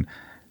stake, and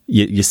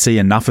you see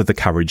enough of the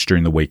coverage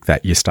during the week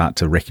that you start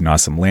to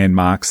recognise some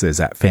landmarks. There's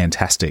that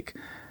fantastic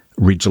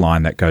ridge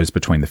line that goes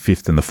between the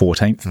 5th and the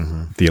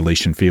 14th, the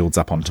Elysian Fields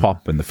up on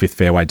top and the 5th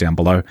fairway down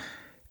below.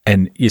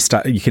 And you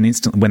can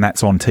instantly, when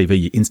that's on TV,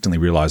 you instantly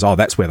realise, oh,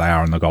 that's where they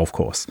are on the golf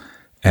course.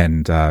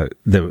 And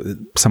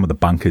some of the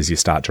bunkers you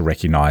start to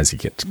recognise.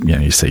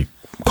 You see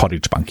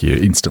Cottage Bunker,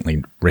 you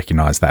instantly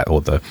recognise that,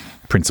 or the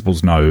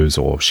Principal's Nose,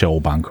 or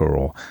Shell Bunker,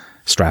 or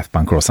Strath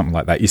Bunker, or something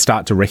like that. You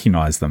start to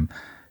recognise them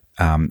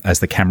as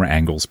the camera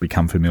angles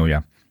become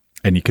familiar,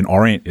 and you can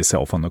orient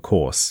yourself on the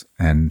course.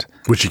 And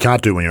which you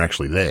can't do when you're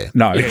actually there.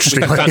 No,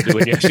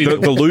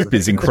 the loop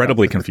is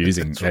incredibly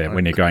confusing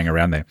when you're going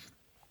around there.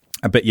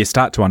 But you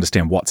start to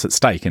understand what's at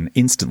stake, and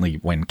instantly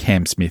when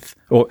Cam Smith,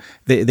 or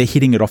they're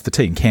hitting it off the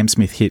tee, and Cam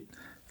Smith hit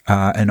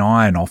an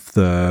iron off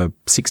the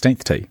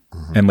 16th tee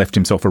and left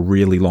himself a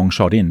really long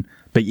shot in,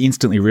 but you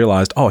instantly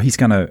realised, oh, he's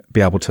going to be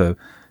able to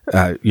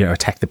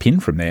attack the pin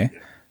from there,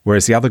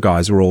 whereas the other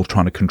guys were all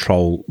trying to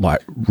control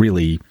like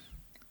really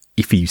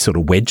iffy sort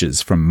of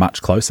wedges from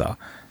much closer.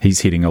 He's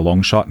hitting a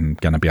long shot and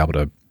going to be able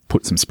to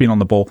put some spin on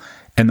the ball.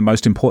 And the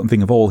most important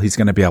thing of all, he's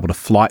going to be able to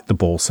flight the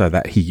ball so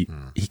that he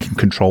can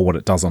control what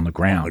it does on the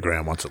ground. On the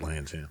ground once it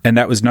lands, yeah. And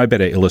that was no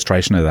better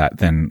illustration of that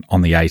than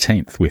on the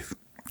 18th with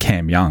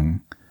Cam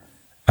Young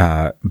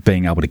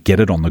being able to get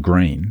it on the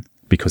green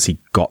because he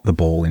got the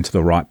ball into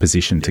the right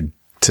position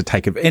to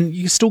take it. And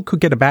you still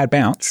could get a bad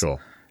bounce. Sure.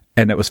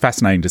 And it was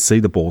fascinating to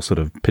see the ball sort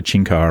of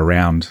pachinko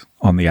around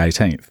on the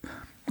 18th.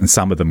 And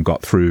some of them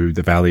got through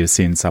the Valley of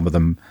Sin, some of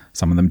them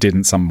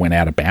didn't. Some went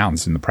out of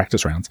bounds in the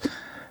practice rounds.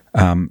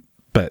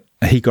 But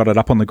he got it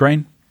up on the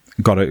green,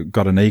 got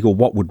an eagle.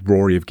 What would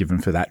Rory have given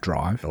for that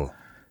drive? Oh.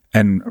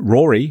 And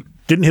Rory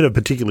didn't hit a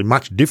particularly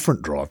much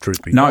different drive,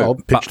 truth be told.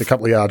 No, pitched a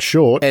couple of yards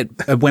short. It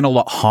went a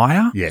lot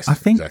higher, yes, I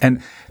think.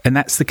 exactly. And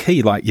that's the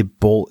key. Like your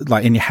ball,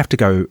 and you had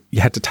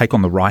to take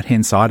on the right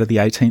hand side of the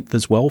 18th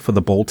as well for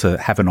the ball to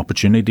have an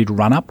opportunity to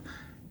run up.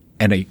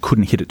 And he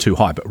couldn't hit it too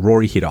high. But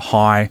Rory hit a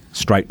high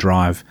straight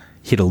drive,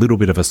 hit a little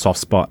bit of a soft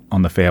spot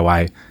on the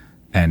fairway,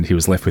 and he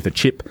was left with a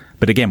chip.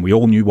 But again, we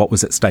all knew what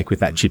was at stake with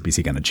that chip. Is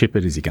he going to chip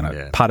it? Is he going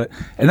to putt it?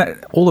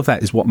 And all of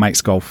that is what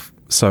makes golf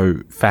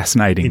so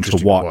fascinating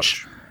to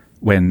watch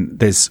when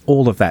there's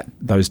all of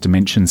those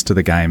dimensions to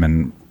the game.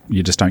 And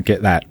You just don't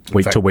get that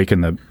week to week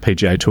in the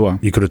PGA Tour.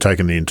 You could have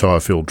taken the entire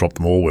field, dropped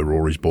them all where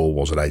Rory's ball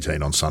was at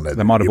 18 on Sunday.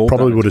 They might have you all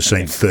probably done would it. have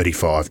seen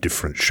 35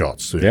 different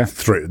shots. Yeah.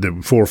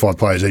 4 or 5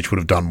 players each would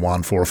have done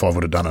one, 4 or 5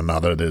 would have done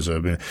another. There's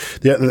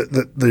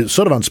the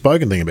sort of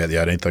unspoken thing about the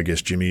 18th, I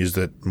guess, Jimmy, is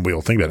that we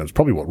all think about it. It's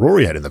probably what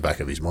Rory had in the back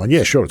of his mind.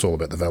 Yeah, sure, it's all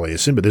about the Valley of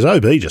Sin, but there's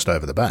OB just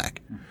over the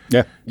back.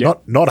 Yeah.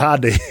 Not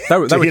hard to They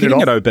were hit hitting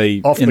it at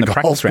OB off in the the golf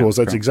practice course. rounds.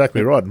 That's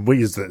exactly right. And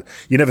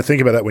you never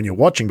think about that when you're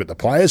watching, but the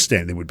players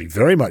stand there would be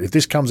very much, if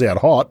this comes out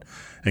hot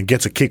and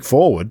gets a kick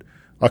forward,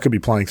 I could be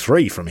playing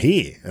 3 from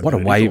here. What a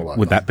way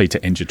would that be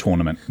to end your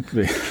tournament?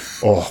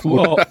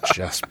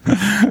 Just...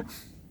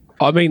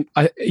 I mean,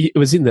 it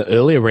was in the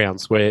earlier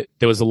rounds where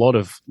there was a lot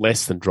of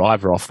less than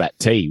driver off that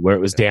tee where it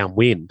was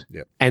downwind.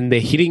 Yep. And they're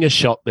hitting a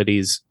shot that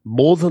is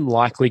more than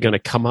likely going to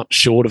come up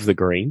short of the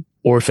green,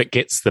 or if it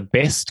gets the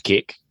best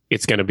kick,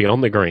 it's going to be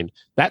on the green.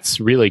 That's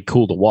really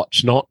cool to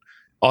watch. Not,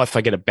 if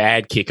I get a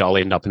bad kick, I'll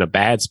end up in a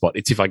bad spot.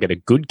 It's if I get a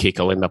good kick,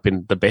 I'll end up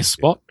in the best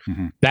spot.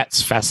 Mm-hmm.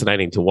 That's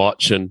fascinating to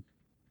watch. And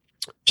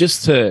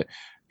it's a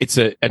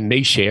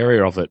niche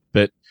area of it.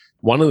 But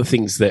one of the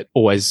things that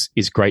always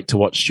is great to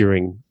watch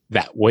during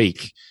that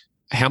week,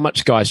 how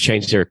much guys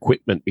change their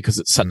equipment because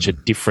it's such a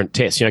different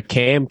test. You know,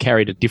 Cam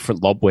carried a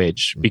different lob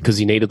wedge because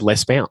he needed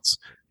less bounce.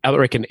 I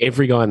reckon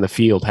every guy in the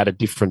field had a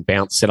different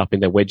bounce set up in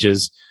their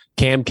wedges.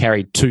 Cam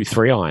carried 2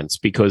 3-irons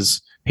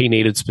because he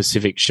needed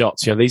specific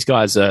shots. You know, these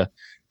guys are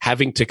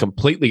having to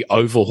completely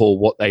overhaul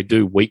what they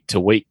do week to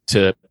week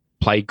to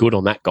play good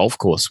on that golf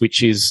course,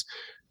 which is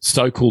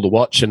so cool to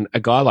watch. And a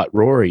guy like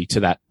Rory,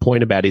 to that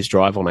point about his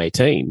drive on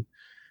 18,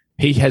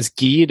 he has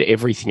geared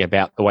everything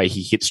about the way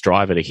he hits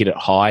driver to hit it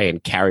high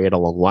and carry it a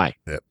long way.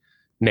 Yep.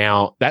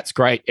 Now, that's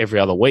great every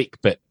other week,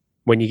 but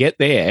when you get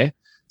there,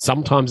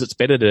 sometimes it's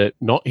better to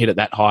not hit it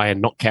that high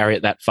and not carry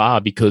it that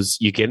far because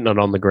you're getting it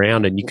on the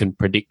ground and you can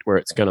predict where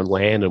it's going to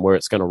land and where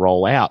it's going to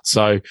roll out.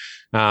 So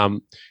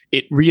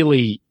it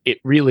really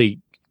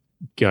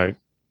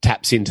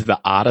taps into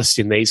the artist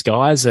in these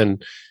guys.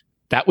 And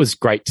that was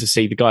great to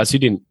see the guys who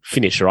didn't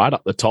finish right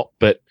up the top,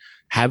 but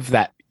have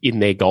that in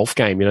their golf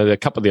game. You know, there are a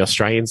couple of the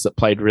Australians that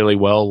played really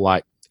well,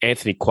 like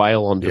Anthony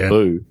Quayle on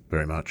debut.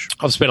 Very much.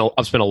 I've spent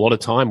a lot of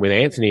time with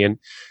Anthony, and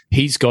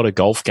he's got a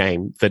golf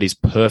game that is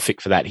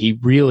perfect for that. He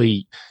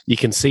really, you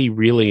can see,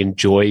 really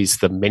enjoys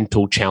the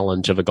mental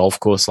challenge of a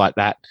golf course like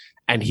that,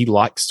 and he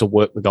likes to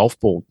work the golf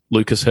ball.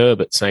 Lucas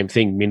Herbert, same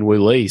thing.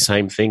 Minwoo Lee,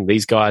 same thing.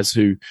 These guys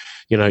who,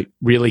 you know,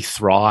 really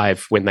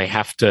thrive when they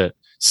have to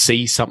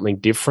see something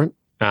different.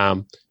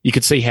 You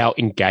could see how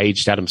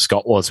engaged Adam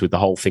Scott was with the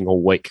whole thing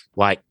all week.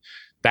 Like,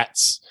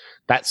 that's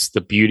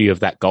the beauty of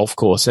that golf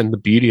course, and the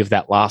beauty of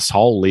that last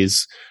hole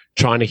is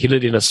trying to hit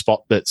it in a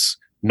spot that's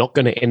not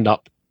going to end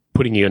up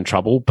putting you in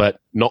trouble, but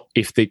not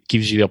if it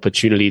gives you the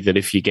opportunity that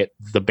if you get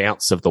the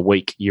bounce of the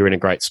week, you're in a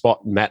great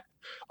spot. And that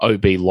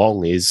OB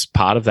long is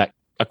part of that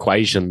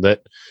equation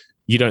that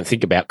you don't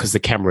think about because the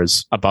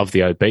camera's above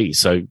the OB.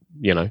 So,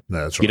 you know,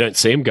 that's right. You don't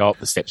see them go up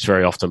the steps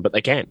very often, but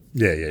they can.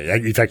 Yeah.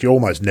 In fact, you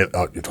almost never.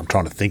 I'm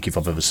trying to think if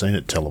I've ever seen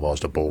it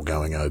televised, a ball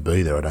going OB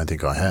there. I don't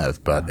think I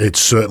have, but it's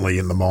certainly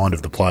in the mind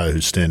of the player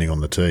who's standing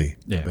on the tee.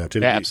 Yeah,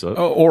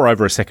 absolutely. Or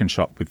over a second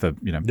shot with the,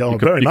 you know, you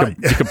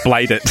could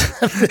blade it.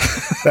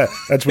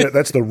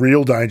 That's the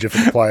real danger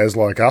for the players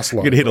like us.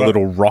 You could hit a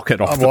little rocket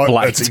off the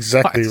blade. That's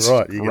exactly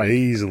right. You can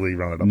easily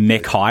run it up.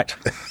 Neck height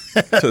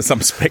to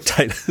some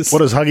spectators. What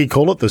does Huggy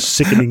call it? The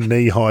sickening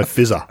knee-high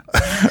fizzer.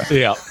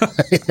 Yeah.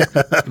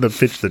 The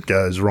pitch that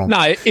goes wrong.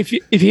 No, if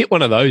you hit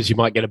one of those, you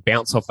might get a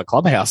bounce off the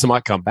clubhouse. It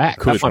might come back.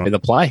 That might be the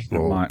play.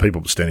 Well,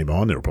 people standing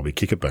behind there will probably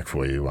kick it back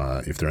for you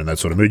if they're in that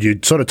sort of mood. You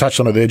sort of touched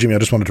on it there, Jimmy. I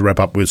just wanted to wrap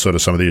up with sort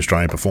of some of the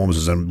Australian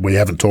performances, and we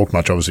haven't talked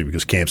much, obviously,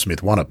 because Cam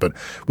Smith won it, but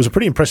it was a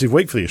pretty impressive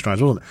week for the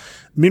Australians, wasn't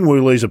it?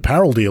 Minwoo Lee's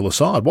apparel deal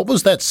aside, what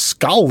was that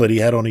skull that he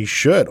had on his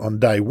shirt on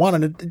day one?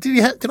 And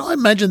did I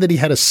imagine that he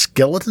had a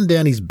skeleton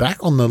down his back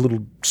on the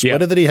little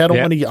sweater that he had on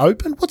when he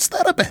opened? What's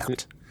that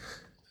about?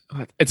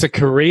 It's a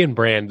Korean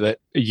brand that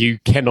you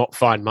cannot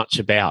find much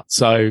about.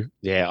 So,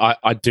 yeah,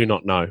 I do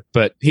not know.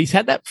 But he's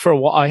had that for a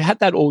while. I had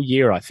that all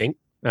year, I think.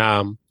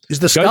 Is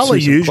the skull a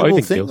usual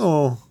thing,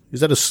 or is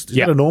that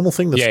a normal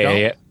thing, the skull?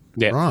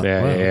 Yeah. Right.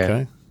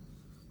 Okay.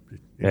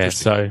 Yeah,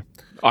 so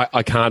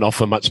I can't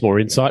offer much more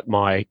insight.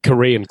 My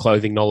Korean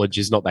clothing knowledge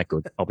is not that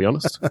good, I'll be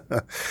honest.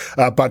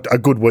 But a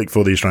good week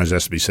for the Australians,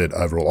 has to be said,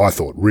 overall. I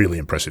thought really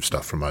impressive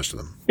stuff from most of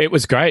them. It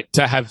was great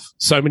to have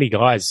so many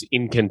guys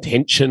in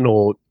contention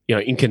or, you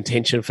know, in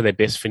contention for their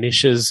best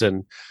finishes.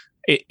 And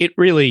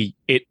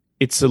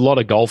it's a lot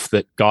of golf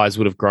that guys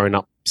would have grown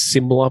up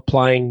similar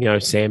playing, you know,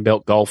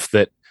 sandbelt golf,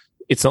 that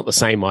it's not the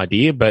same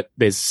idea, but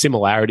there's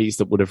similarities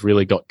that would have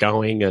really got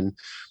going. And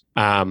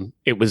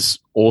it was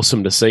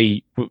awesome to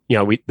see, you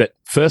know, that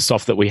first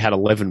off that we had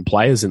 11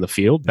 players in the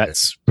field.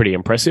 That's pretty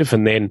impressive.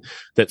 And then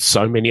that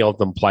so many of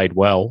them played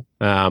well.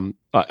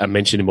 I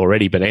mentioned him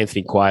already, but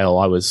Anthony Quayle,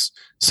 I was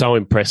so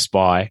impressed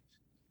by.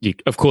 You,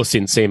 of course,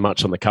 didn't see him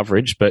much on the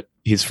coverage, but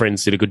his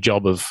friends did a good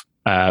job of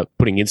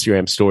putting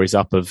Instagram stories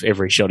up of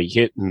every shot he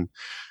hit. And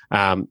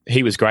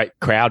He was great.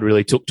 Crowd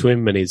really took to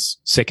him and his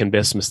second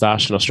best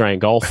moustache in Australian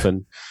golf.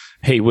 And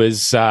he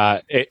was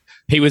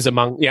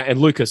among, and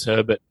Lucas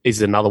Herbert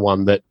is another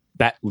one that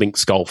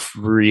links golf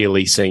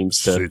really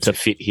seems to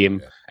fit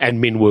him. Yeah.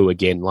 And Minwoo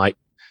again, like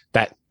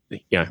that,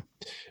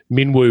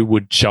 Minwoo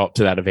would show up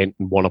to that event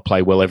and want to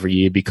play well every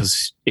year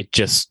because it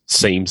just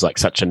seems like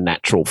such a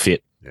natural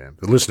fit. Yeah.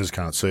 The listeners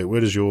can't see it.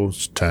 Where does your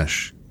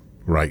Tash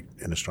rate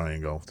in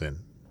Australian golf then?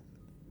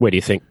 Where do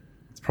you think?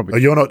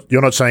 Probably. You're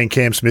not saying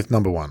Cam Smith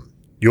number one.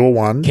 You're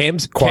one.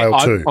 Quayle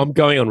two. I'm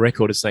going on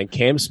record as saying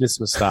Cam Smith's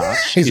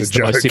moustache is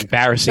the most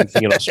embarrassing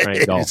thing in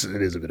Australian golf.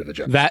 It is a bit of a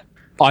joke.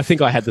 I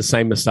think I had the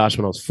same moustache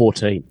when I was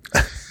 14.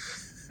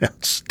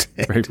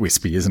 Very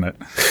wispy, isn't it?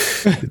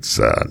 It's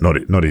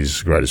not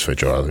his greatest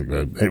feature, I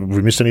think. Have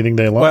we missed anything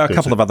there? Well, a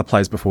couple of other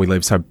plays before we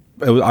leave. So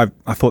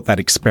I thought that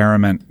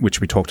experiment,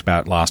 which we talked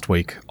about last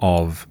week,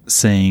 of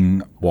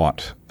seeing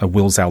what a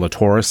Will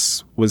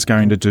Zalatoris was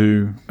going to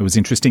do, it was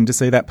interesting to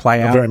see that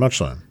play out. Very much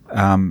so.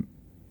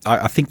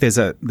 I think there's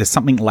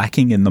something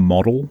lacking in the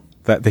model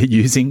that they're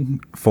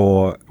using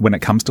for when it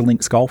comes to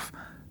links golf.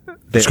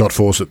 Scott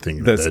Fawcett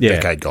thing, the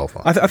decade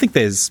golfer. I think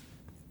there's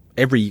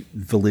every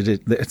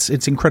validity.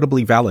 It's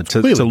incredibly valid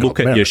to look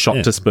at your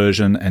shot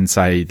dispersion and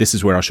say, this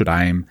is where I should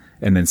aim.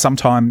 And then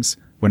sometimes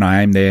when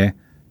I aim there,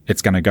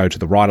 it's going to go to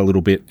the right a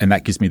little bit, and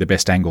that gives me the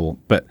best angle.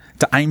 But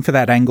to aim for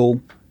that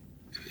angle,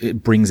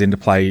 it brings into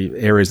play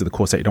areas of the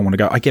course that you don't want to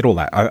go. I get all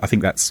that. I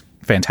think that's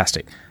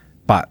fantastic.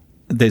 But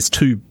there's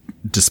two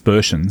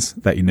dispersions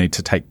that you need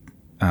to take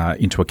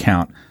into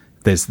account.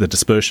 There's the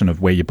dispersion of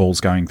where your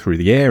ball's going through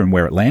the air and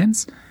where it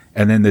lands.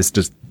 And then there's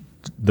just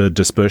the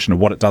dispersion of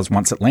what it does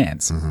once it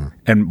lands. Mm-hmm.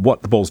 And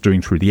what the ball's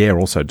doing through the air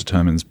also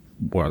determines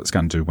what it's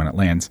going to do when it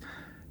lands.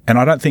 And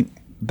I don't think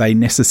they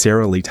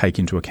necessarily take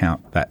into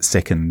account that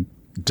second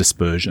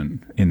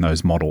dispersion in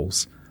those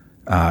models,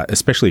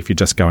 especially if you're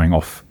just going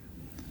off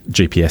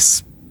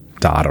GPS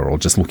data or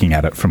just looking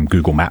at it from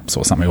Google Maps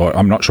or something. Or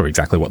I'm not sure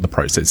exactly what the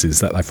process is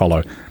that they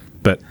follow.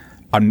 But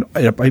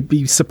I'd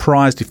be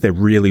surprised if they're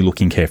really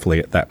looking carefully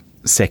at that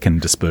second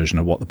dispersion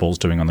of what the ball's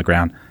doing on the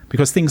ground,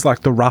 because things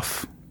like the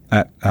rough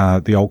at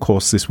the old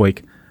course this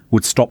week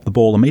would stop the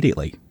ball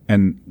immediately,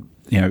 and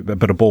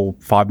but a ball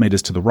 5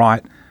 meters to the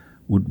right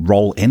would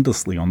roll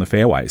endlessly on the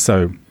fairway.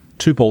 So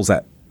two balls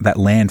that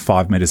land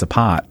 5 meters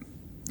apart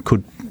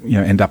could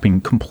end up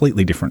in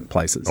completely different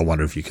places. I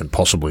wonder if you can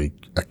possibly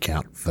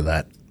account for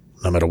that,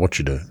 no matter what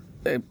you do.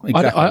 Exactly.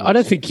 I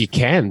don't think you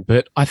can,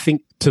 but I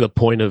think to the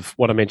point of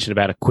what I mentioned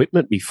about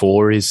equipment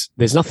before is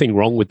there's nothing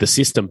wrong with the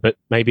system, but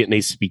maybe it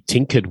needs to be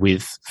tinkered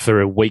with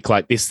for a week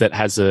like this that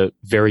has a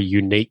very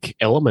unique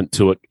element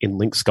to it in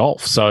links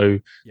golf. So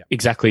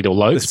exactly to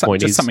Lowe's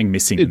point, there's something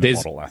missing in the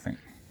model, I think.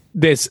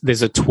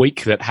 There's a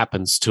tweak that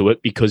happens to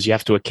it because you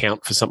have to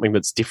account for something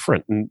that's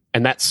different.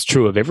 And that's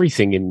true of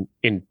everything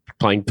in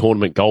playing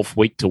tournament golf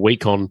week to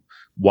week on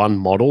one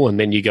model, and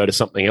then you go to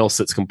something else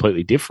that's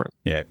completely different.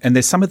 Yeah, and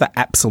there's some of the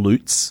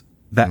absolutes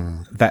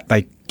that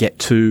they get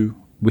to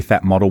with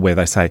that model where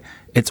they say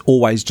it's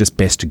always just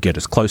best to get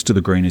as close to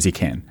the green as you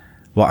can.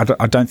 Well,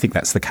 I don't think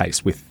that's the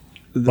case with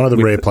one of the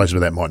rare places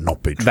where that might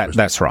not be true.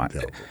 That's right.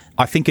 Yeah.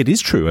 I think it is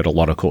true at a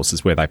lot of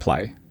courses where they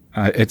play.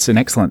 It's an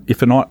excellent,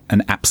 if not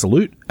an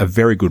absolute, a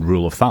very good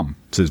rule of thumb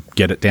to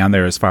get it down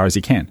there as far as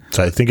you can.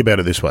 So think about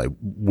it this way.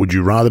 Would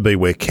you rather be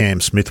where Cam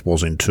Smith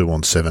was in 2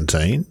 on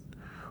 17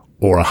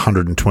 or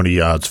 120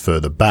 yards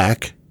further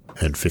back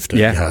and 15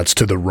 yards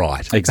to the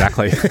right?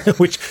 Exactly.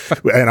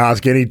 And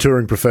ask any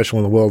touring professional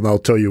in the world and they'll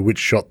tell you which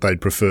shot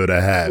they'd prefer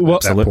to have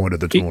at that point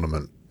of the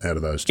tournament out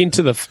of those two.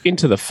 Into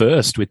the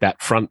first with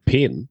that front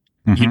pin,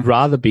 you'd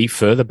rather be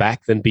further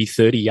back than be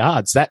 30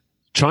 yards.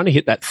 Trying to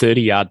hit that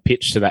 30-yard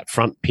pitch to that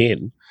front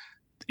pin,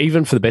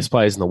 even for the best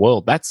players in the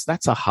world, that's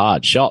a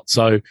hard shot.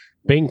 So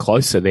being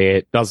closer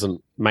there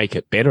doesn't make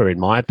it better, in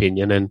my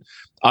opinion. And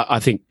I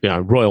think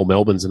Royal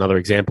Melbourne's another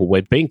example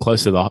where being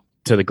closer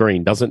to the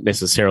green doesn't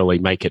necessarily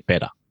make it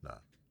better.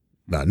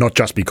 No, not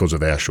just because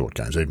of our short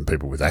games. Even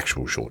people with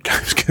actual short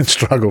games can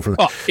struggle from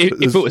that.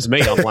 If it was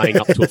me, I'm laying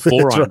up to a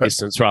 4-iron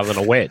distance rather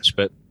than a wedge.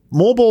 But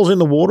more balls in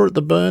the water at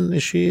the Burn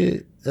this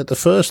year at the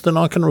first than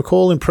I can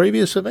recall in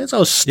previous events. I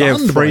was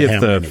stunned. Yeah, 3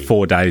 of the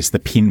 4 days, the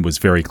pin was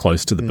very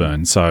close to the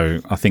Burn. So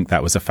I think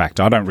that was a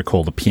factor. I don't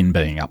recall the pin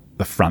being up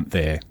the front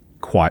there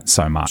quite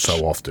so much.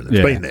 So often.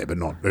 It's been there, but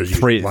not.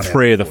 Three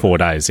of the 4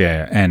 days,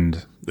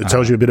 And it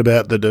tells you a bit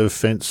about the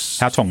defence.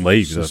 Haotong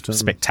Lee's a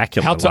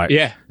spectacular.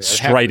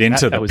 Straight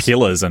into the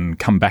pillars and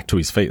come back to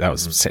his feet. That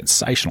was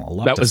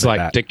sensational. That was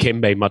like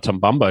Dikembe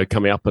Mutombo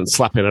coming up and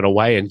slapping it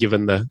away and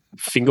giving the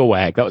finger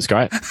wag. That was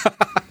great.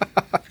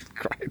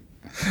 Great.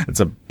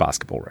 It's a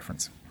basketball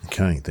reference.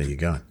 Okay, there you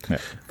go.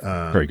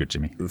 Yeah. Very good,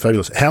 Jimmy.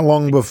 Fabulous. How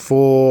long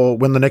before,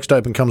 when the next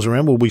Open comes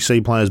around, will we see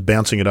players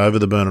bouncing it over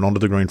the Burn and onto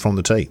the green from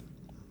the tee?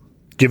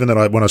 Given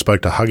that when I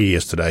spoke to Huggy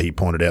yesterday, he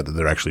pointed out that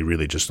they're actually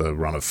really just a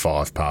run of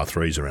 5 par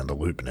 3s around the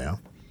loop now.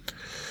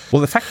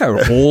 Well, the fact they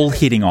were all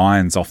hitting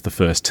irons off the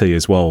first tee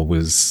as well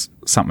was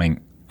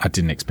something I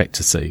didn't expect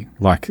to see.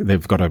 Like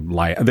they've got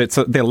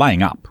to they're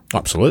laying up.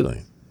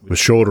 Absolutely. With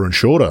shorter and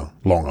shorter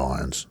long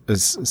irons.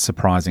 Is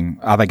surprising.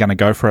 Are they going to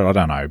go for it? I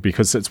don't know,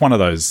 because it's one of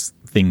those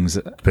things.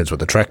 Depends what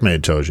the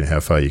TrackMan tells you, how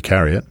far you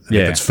carry it.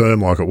 Yeah. If it's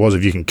firm like it was,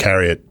 if you can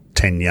carry it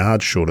 10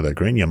 yards short of that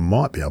green, you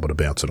might be able to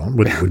bounce it on.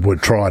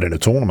 We'd try it in a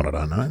tournament, I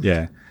don't know.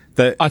 Yeah.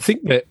 I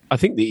think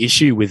the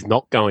issue with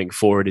not going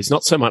for it is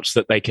not so much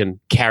that they can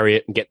carry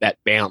it and get that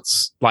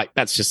bounce, like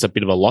that's just a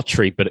bit of a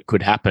lottery, but it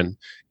could happen,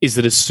 is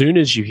that as soon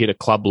as you hit a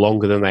club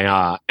longer than they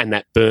are and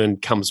that burn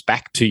comes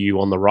back to you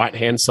on the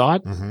right-hand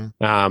side,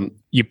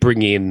 you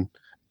bring in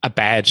a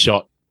bad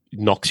shot,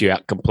 knocks you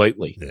out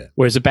completely. Yeah.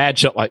 Whereas a bad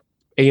shot like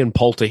Ian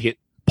Poulter hit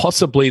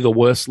possibly the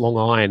worst long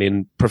iron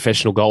in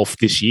professional golf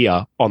this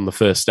year on the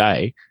first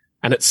day,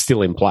 and it's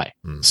still in play.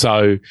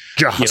 So,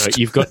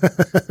 you've got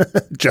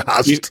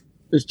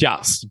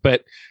just,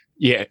 but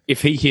yeah,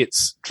 if he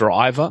hits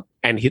driver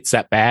and hits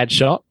that bad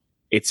shot,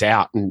 it's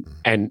out.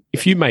 And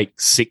if you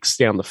make 6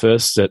 down the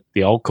first at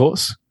the old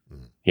course,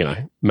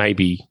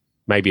 maybe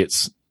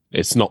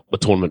it's not the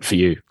tournament for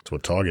you. That's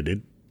what Tiger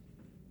did.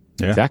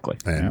 Yeah. Exactly.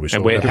 And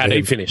how did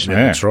he finish?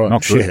 Yeah, that's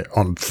right. Yeah,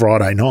 on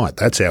Friday night.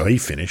 That's how he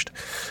finished.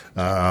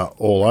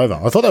 All over.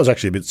 I thought that was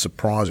actually a bit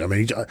surprising. I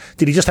mean,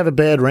 did he just have a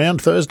bad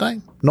round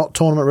Thursday? Not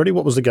tournament ready?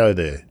 What was the go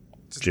there,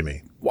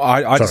 Jimmy? Well,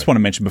 I just want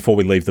to mention before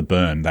we leave the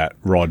burn that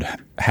Rod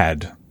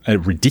had a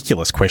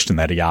ridiculous question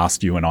that he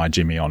asked you and I,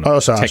 Jimmy, on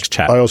text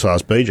chat. I also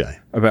asked BJ.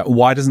 About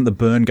why doesn't the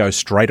burn go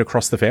straight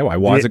across the fairway?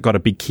 Why has it got a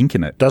big kink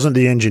in it? Doesn't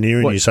the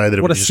engineering you say that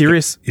it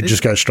would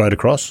just go straight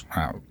across?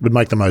 Would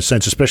make the most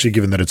sense, especially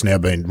given that it's now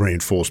been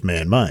reinforced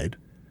man-made.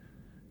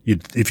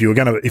 If you were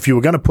going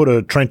to put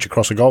a trench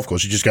across a golf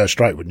course, you'd just go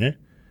straight, wouldn't you?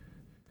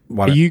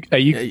 Are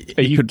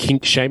you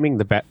kink shaming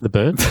the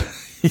burn?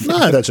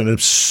 No, that's an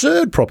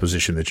absurd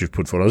proposition that you've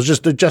put forward.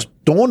 It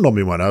just dawned on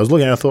me when I was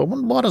looking. I thought,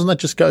 well, why doesn't that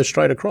just go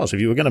straight across?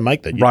 If you were going to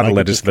make that, write a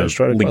letter to the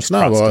straight across.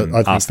 No,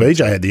 I think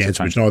BJ had the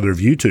answer, which neither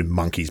of you two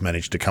monkeys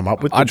managed to come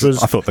up with. I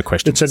thought the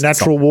question. It's a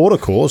natural water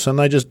course, and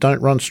they just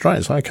don't run straight.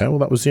 It's okay. Well,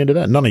 that was the end of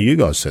that. None of you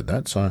guys said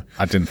that, so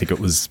I didn't think it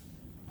was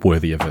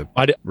worthy of a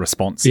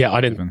response. Yeah, I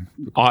didn't.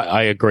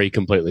 I agree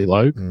completely,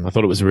 Logue. I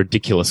thought it was a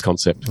ridiculous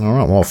concept. All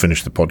right, well, I'll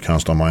finish the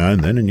podcast on my own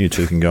then, and you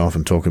two can go off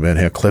and talk about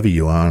how clever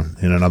you are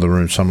in another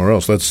room somewhere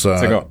else. Let's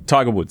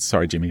Tiger Woods.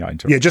 Sorry, Jimmy, I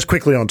interrupted. Yeah, just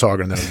quickly on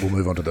Tiger, and then we'll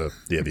move on to the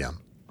Evian.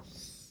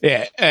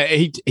 Yeah,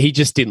 he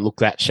just didn't look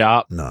that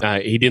sharp.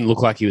 No. He didn't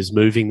look like he was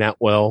moving that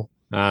well.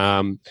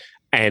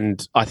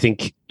 And I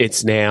think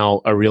it's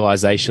now a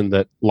realization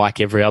that, like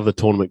every other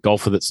tournament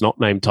golfer that's not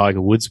named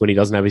Tiger Woods, when he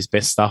doesn't have his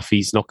best stuff,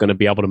 he's not going to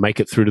be able to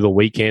make it through to the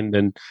weekend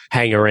and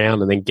hang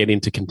around and then get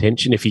into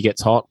contention if he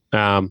gets hot.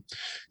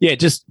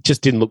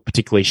 Just didn't look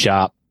particularly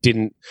sharp.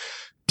 Didn't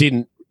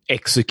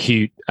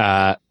execute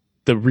the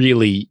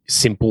really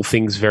simple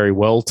things very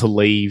well to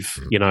leave,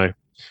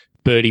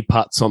 birdie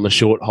putts on the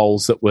short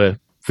holes that were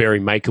very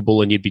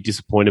makeable and you'd be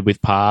disappointed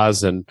with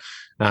pars. And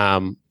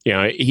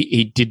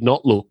he did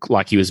not look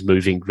like he was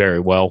moving very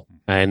well,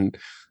 and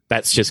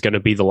that's just going to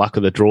be the luck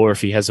of the draw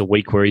if he has a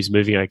week where he's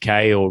moving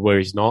okay or where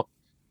he's not.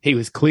 He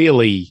was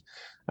clearly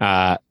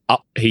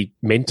up. He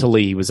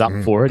mentally was up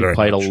for it. He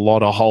played a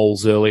lot of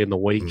holes early in the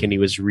week, and he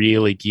was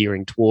really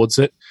gearing towards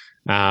it.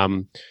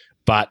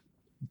 But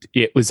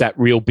it was that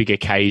real big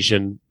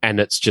occasion, and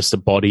it's just a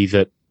body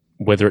that,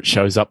 whether it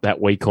shows up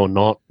that week or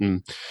not,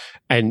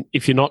 and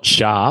if you're not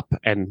sharp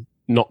and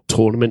not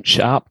tournament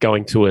sharp,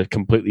 going to a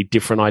completely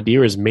different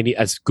idea,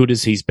 as good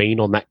as he's been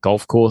on that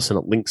golf course and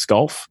at Links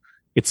Golf,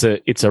 it's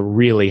a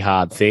really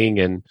hard thing.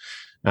 And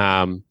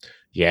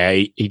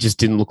he just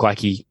didn't look like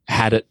he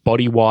had it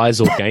body wise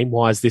or game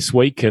wise this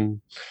week.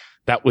 And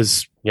that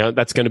was,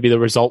 that's going to be the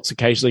results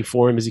occasionally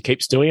for him as he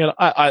keeps doing it.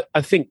 I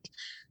think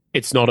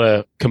it's not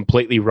a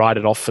completely write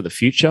it off for the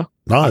future.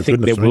 No, I think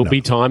there will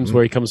be times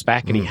where he comes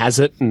back and he has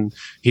it and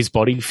his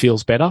body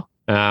feels better.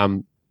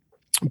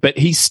 But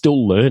he's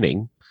still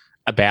learning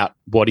about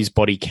what his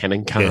body can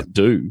and can't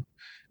do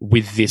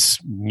with this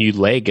new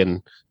leg.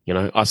 And,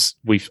 I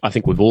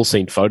think we've all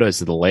seen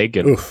photos of the leg,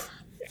 and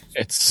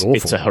it's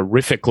a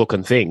horrific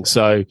looking thing.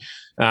 So,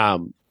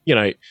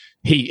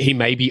 he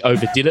maybe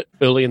overdid it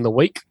early in the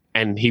week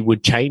and he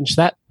would change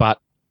that, but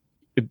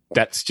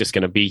that's just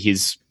going to be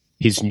his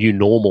new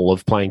normal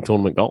of playing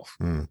tournament golf.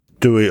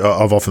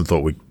 I've often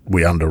thought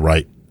we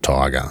underrate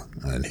Tiger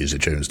and his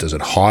achievements. Does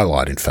it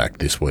highlight, in fact,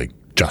 this week,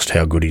 just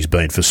how good he's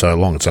been for so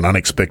long? It's an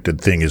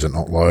unexpected thing, is it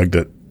not, Logue,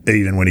 that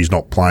even when he's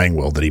not playing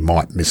well, that he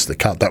might miss the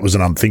cut? That was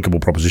an unthinkable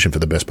proposition for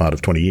the best part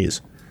of 20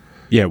 years.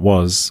 Yeah, it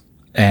was.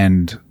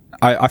 And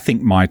I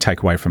think my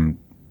takeaway from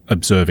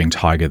observing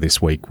Tiger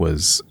this week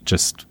was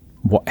just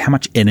how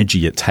much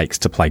energy it takes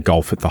to play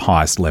golf at the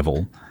highest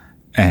level.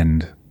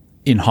 And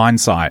in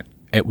hindsight,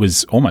 it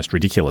was almost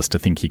ridiculous to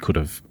think he could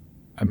have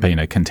been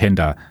a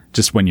contender,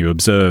 just when you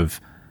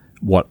observe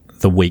what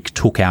the week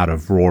took out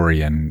of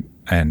Rory and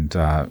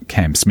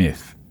Cam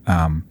Smith,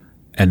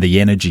 and the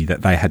energy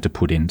that they had to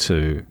put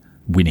into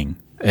winning.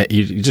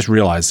 You just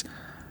realise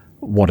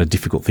what a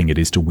difficult thing it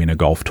is to win a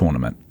golf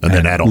tournament. And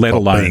then add on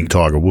top being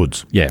Tiger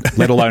Woods. Yeah,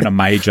 let alone a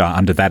major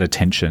under that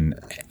attention.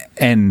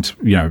 And,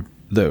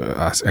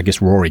 I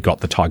guess Rory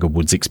got the Tiger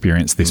Woods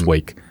experience this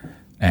week,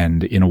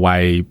 and in a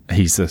way,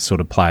 he's the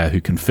sort of player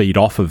who can feed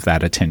off of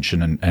that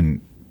attention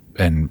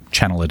and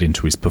channel it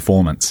into his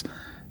performance.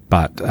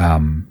 But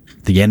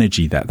the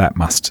energy that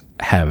must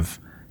have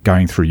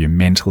going through you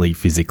mentally,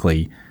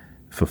 physically,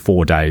 for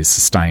 4 days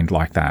sustained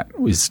like that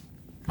is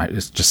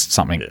just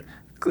something. Yeah.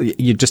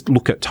 You just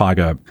look at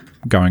Tiger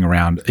going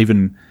around,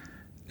 even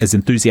as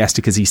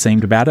enthusiastic as he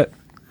seemed about it,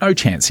 no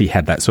chance he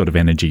had that sort of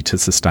energy to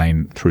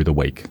sustain through the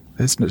week.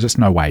 There's just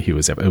no way he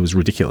was ever. It was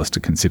ridiculous to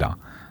consider.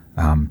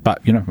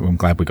 But, I'm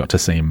glad we got to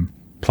see him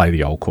play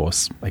the old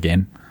course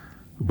again.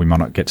 We might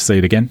not get to see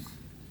it again.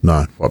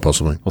 No, quite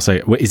possibly. We'll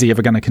see. Is he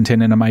ever going to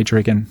contend in a major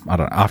again? I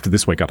don't know. After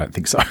this week, I don't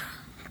think so.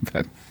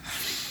 But,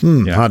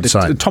 hard to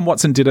say. Tom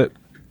Watson did it.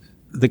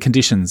 The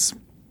conditions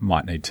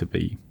might need to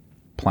be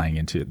playing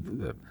into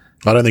the...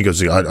 I don't think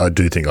it's...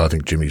 I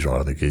think Jimmy's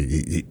right. I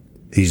think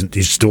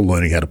he's still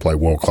learning how to play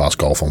world-class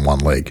golf on one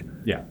leg.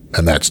 Yeah.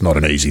 And that's not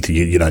an easy thing.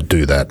 You don't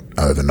do that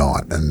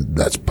overnight, and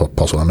that's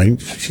possible. I mean,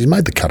 she's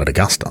made the cut at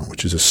Augusta,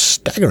 which is a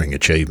staggering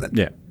achievement.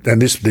 Yeah.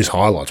 And this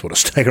highlights what a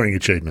staggering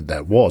achievement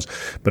that was.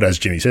 But as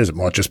Jimmy says, it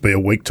might just be a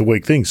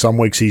week-to-week thing. Some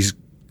weeks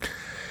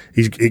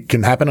it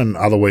can happen, and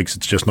other weeks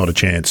it's just not a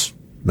chance,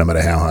 no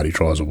matter how hard he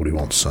tries or what he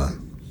wants. So,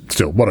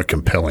 still, what a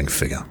compelling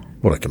figure.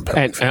 What a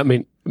compelling figure. I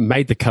mean,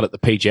 made the cut at the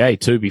PGA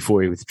too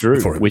before he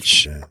withdrew,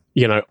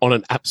 on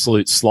an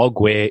absolute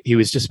slog where he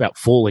was just about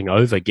falling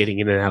over, getting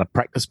in and out of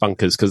practice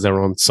bunkers because they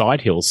were on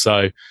side hills.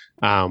 So,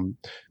 I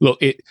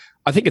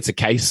think it's a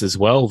case as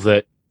well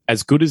that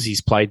as good as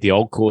he's played the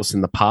old course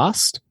in the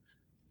past,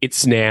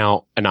 it's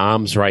now an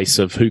arms race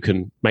of who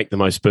can make the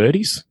most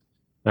birdies.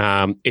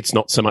 It's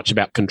not so much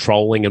about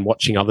controlling and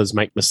watching others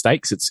make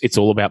mistakes. It's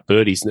all about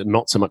birdies,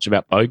 not so much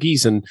about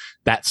bogeys. And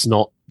that's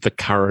not the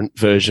current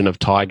version of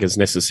Tiger's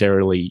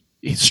necessarily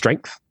his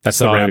strength. That's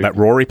the round that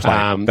Rory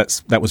played.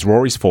 That was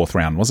Rory's fourth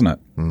round, wasn't it?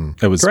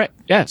 It was correct.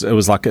 Yeah, it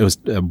was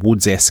a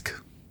Woods-esque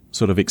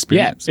sort of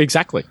experience. Yeah,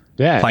 exactly.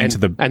 Yeah, playing to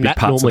the big that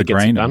parts of the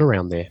green. Gets done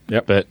around there.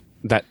 Yep. But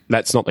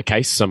that's not the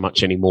case so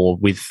much anymore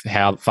with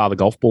how far the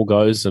golf ball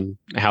goes and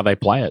how they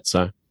play it.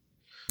 So.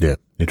 Yeah,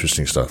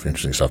 interesting stuff.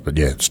 But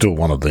yeah, still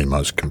one of the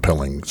most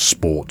compelling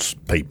sports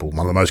people, one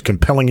of the most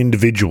compelling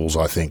individuals,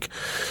 I think,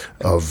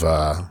 of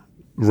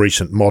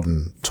recent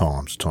modern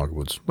times, Tiger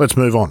Woods. Let's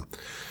move on.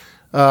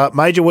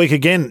 Major week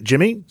again,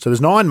 Jimmy. So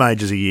there's 9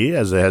 majors a year,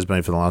 as there has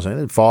been for the last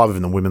year. 5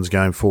 in the women's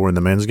game, 4 in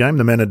the men's game.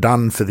 The men are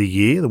done for the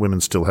year. The women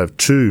still have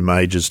 2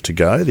 majors to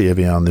go, the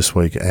Evian this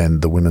week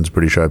and the Women's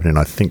British Open in,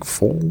 I think,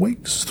 3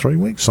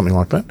 weeks, something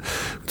like that.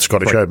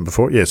 Scottish Open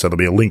before. Yeah, so there'll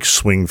be a links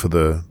swing for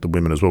the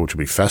women as well, which will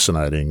be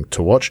fascinating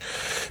to watch.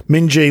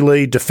 Minjee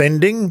Lee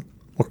defending.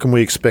 What can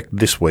we expect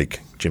this week,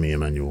 Jimmy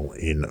Emanuel,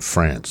 in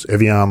France?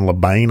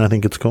 Evian-les-Bains, I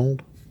think it's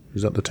called.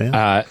 Is that the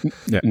town?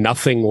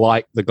 Nothing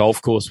like the golf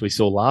course we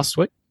saw last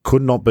week.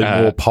 Could not be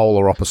more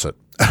polar opposite.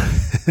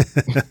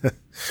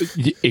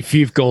 If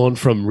you've gone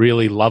from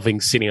really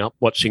loving sitting up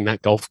watching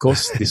that golf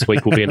course, this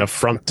week will be an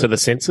affront to the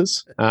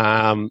senses.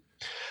 I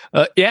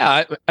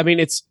mean,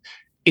 it's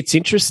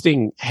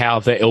interesting how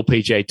the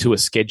LPGA Tour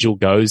schedule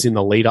goes in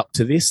the lead up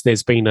to this. There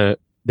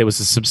was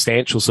a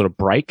substantial sort of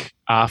break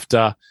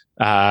after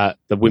the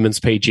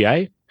Women's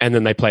PGA, and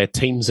then they play a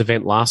teams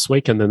event last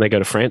week, and then they go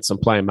to France and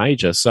play a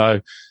major.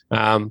 So,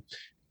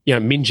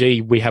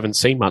 Minjee, we haven't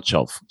seen much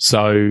of.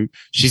 So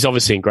she's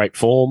obviously in great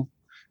form.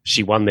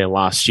 She won there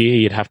last year.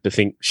 You'd have to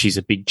think she's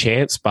a big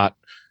chance, but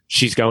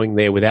she's going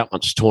there without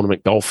much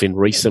tournament golf in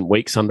recent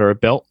weeks under her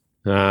belt.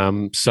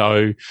 It's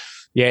a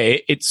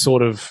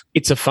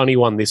funny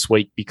one this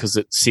week because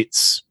it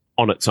sits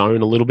on its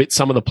own a little bit.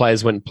 Some of the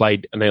players went and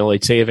played an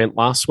LET event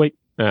last week,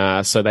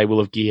 so they will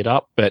have geared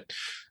up, but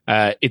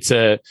it's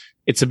a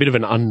bit of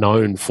an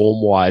unknown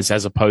form-wise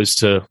as opposed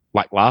to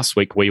like last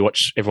week where you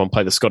watch everyone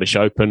play the Scottish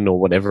Open or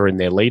whatever in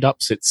their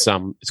lead-ups. It's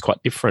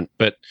quite different.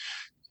 But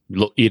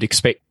look, you'd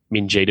expect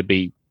Minjee to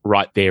be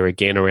right there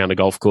again around a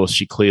golf course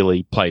she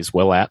clearly plays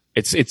well at.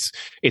 It's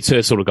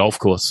her sort of golf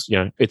course.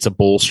 It's a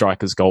ball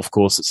striker's golf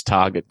course. It's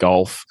target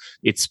golf.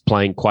 It's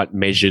playing quite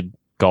measured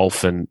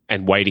golf and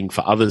waiting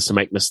for others to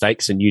make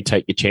mistakes and you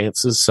take your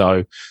chances.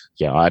 So,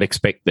 yeah, I'd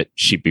expect that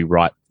she'd be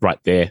right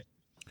there.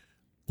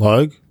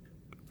 Logue?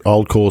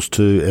 Old course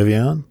to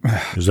Evian?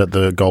 Is that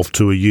the golf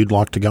tour you'd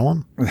like to go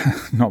on?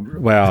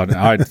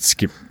 I'd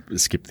skip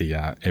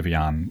the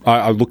Evian.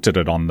 I looked at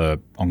it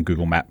on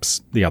Google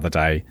Maps the other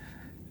day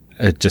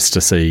just to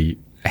see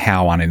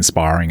how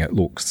uninspiring it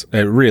looks.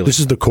 It really.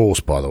 This is the course,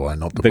 by the way,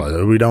 not the place.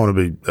 We don't want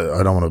to be.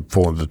 I don't want to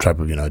fall into the trap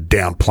of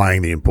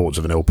downplaying the importance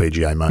of an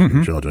LPGA moment,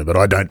 which you're not doing.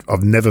 But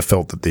I've never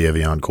felt that the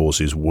Evian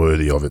course is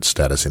worthy of its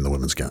status in the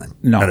women's game.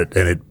 No,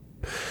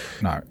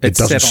 it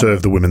doesn't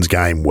serve the women's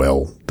game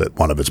well that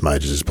one of its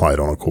majors is played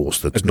on a course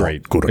that's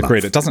not good enough.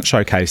 Agreed. It doesn't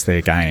showcase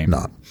their game.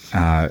 No.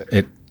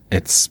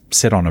 It's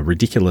set on a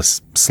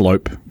ridiculous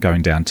slope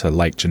going down to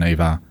Lake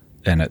Geneva,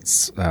 and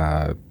it's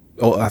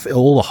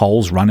all the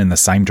holes run in the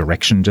same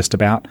direction just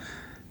about,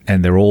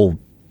 and they're all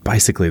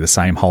basically the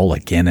same hole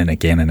again and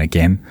again and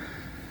again.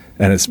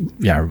 and it's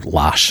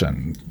lush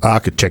and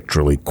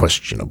architecturally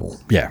questionable.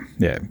 Yeah.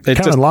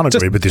 Karen Lunn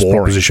agreed with this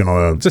proposition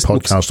on a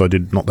podcast I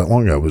did not that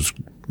long ago. Was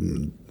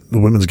the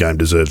women's game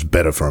deserves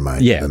better for a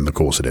major than the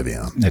course at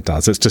Evian. It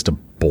does. It's just a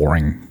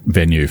boring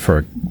venue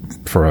for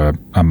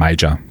a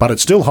major. But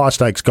it's still high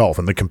stakes golf,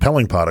 and the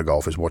compelling part of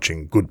golf is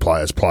watching good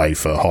players play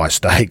for high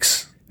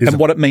stakes. And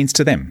what it means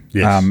to them.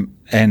 Yes.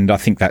 And I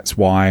think that's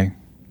why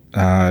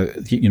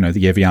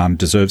the Evian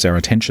deserves our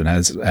attention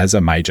as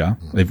a major.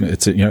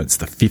 It's it's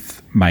the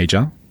fifth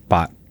major,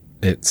 but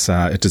it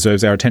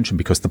deserves our attention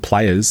because the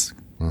players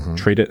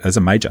treat it as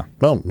a major.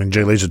 Well,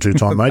 Minjee Lee's a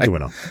two-time major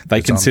winner.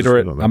 They consider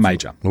it a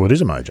major. Well, it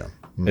is a major.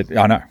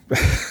 I know.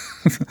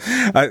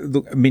 I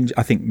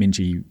think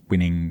Minjee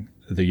winning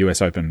the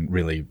US Open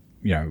really,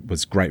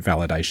 was great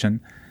validation.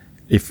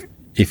 If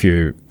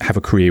you have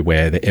a career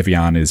where the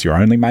Evian is your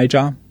only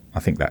major, I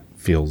think that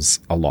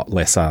feels a lot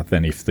lesser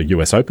than if the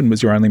US Open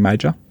was your only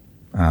major.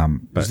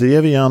 Is the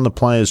Evian the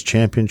Players'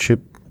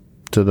 Championship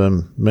to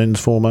the men's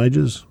four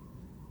majors?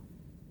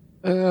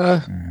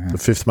 The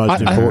fifth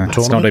most important tournament?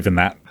 It's not even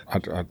that.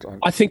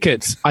 I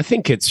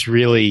think it's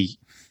really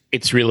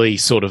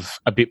sort of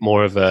a bit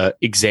more of a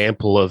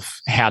example of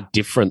how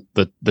different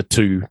the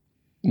two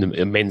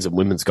men's and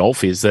women's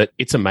golf is. That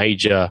it's a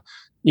major.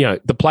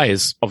 The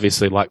players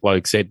obviously, like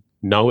Logue said,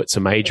 know it's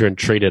a major and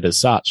treat it as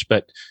such,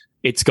 but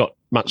it's got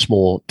much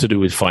more to do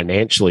with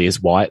financially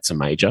is why it's a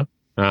major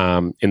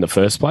in the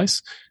first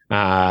place.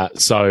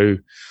 So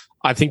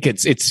I think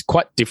it's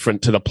quite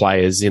different to the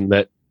players in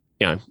that,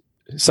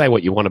 say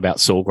what you want about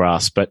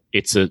Sawgrass, but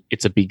it's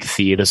a big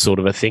theatre sort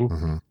of a thing.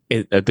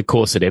 Mm-hmm. The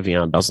course at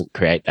Evian doesn't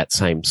create that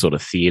same sort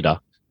of theatre.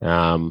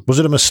 Was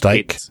it a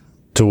mistake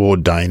to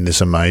ordain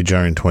this a major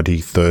in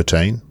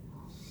 2013?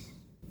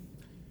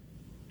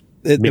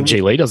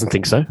 Minjee Lee doesn't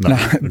think so. No,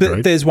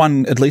 but there's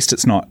one, at least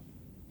it's not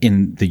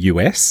in the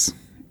US,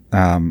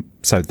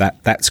 so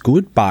that's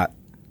good. But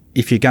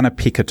if you're going to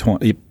pick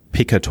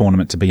a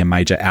tournament to be a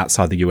major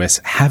outside the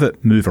US, have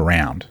it move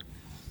around.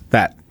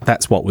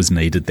 That's what was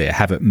needed there.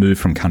 Have it move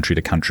from country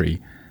to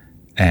country,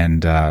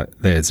 and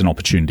there's an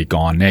opportunity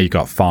gone. Now you've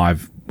got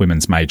 5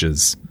 women's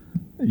majors.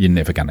 You're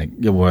never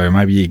going to. Well,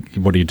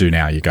 what do you do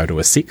now? You go to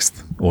a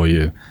 6th, or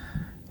you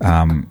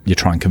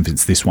try and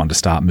convince this one to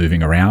start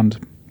moving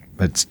around.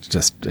 It's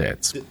just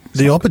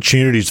the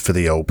opportunities for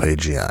the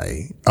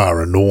LPGA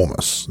are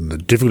enormous. And the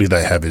difficulty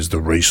they have is the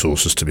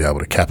resources to be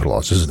able to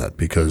capitalise, isn't it?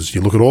 Because you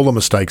look at all the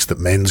mistakes that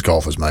men's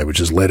golf has made, which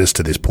has led us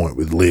to this point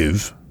with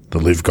the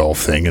Live Golf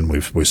thing, and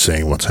we're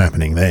seeing what's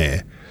happening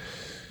there.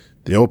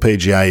 The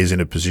LPGA is in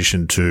a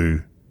position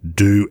to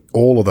do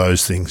all of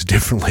those things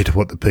differently to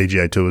what the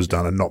PGA Tour has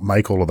done and not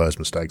make all of those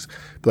mistakes.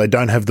 But they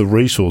don't have the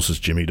resources,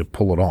 Jimmy, to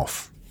pull it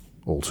off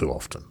all too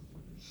often.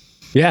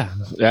 Yeah,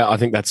 I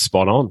think that's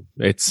spot on.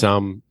 It's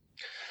as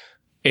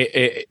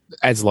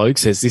Logue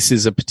says, this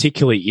is a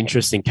particularly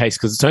interesting case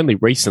because it's only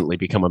recently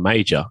become a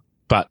major.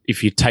 But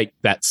if you take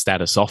that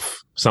status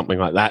off something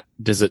like that,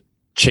 does it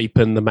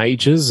cheapen the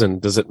majors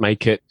and does it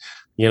make it,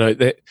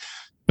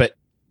 but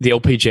the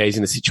LPGA is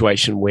in a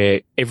situation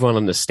where everyone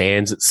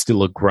understands it's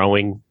still a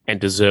growing and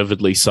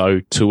deservedly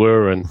so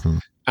tour and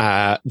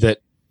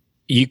that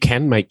you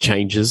can make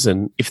changes,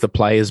 and if the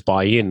players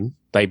buy in,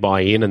 they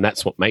buy in, and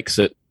that's what makes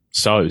it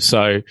so.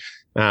 So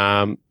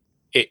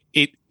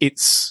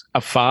it's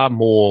a far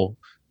more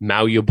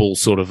malleable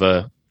sort of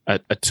a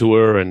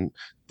tour, and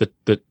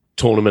the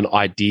tournament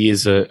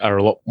ideas are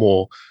a lot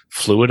more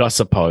fluid, I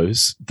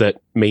suppose. That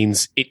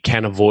means it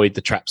can avoid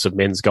the traps of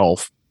men's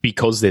golf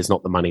because there's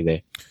not the money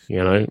there,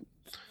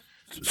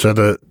 So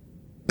the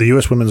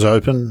US Women's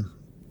Open,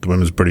 the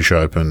Women's British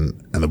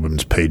Open, and the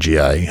Women's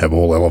PGA have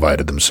all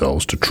elevated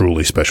themselves to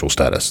truly special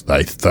status.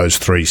 Those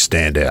 3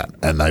 stand out,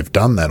 and they've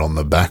done that on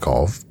the back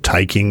of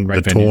taking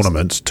the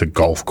tournaments to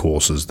golf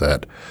courses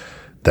that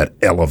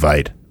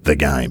elevate the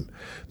game.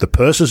 The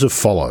purses have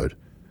followed,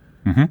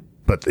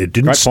 but it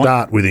didn't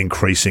start with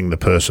increasing the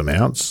purse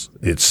amounts.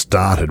 It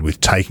started with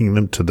taking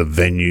them to the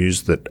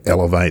venues that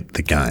elevate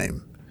the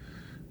game.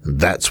 And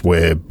that's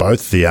where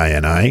both the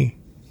ANA,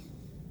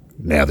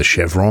 now the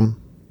Chevron,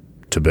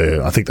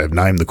 I think they've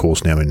named the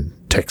course now in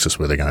Texas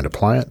where they're going to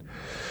play it,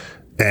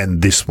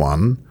 and this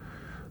one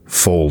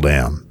fall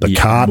down. The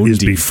cart is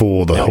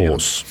before the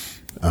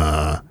horse,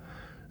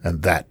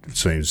 and that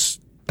seems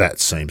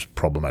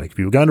problematic. If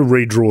you were going to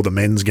redraw the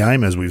men's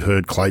game, as we've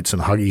heard Clates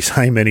and Huggy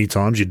say many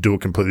times, you'd do it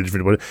completely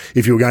different. But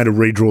if you were going to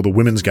redraw the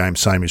women's game,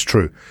 same is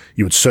true.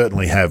 You would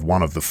certainly have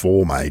one of the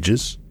 4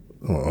 majors,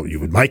 or you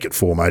would make it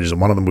 4 majors,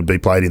 and one of them would be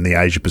played in the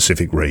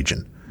Asia-Pacific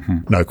region.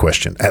 No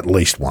question, at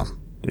least one.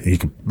 You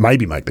could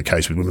maybe make the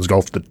case with women's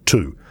golf that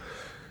 2.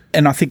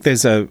 And I think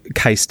there's a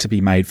case to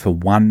be made for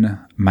one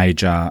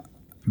major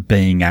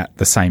being at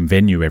the same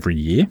venue every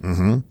year.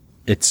 Mm-hmm.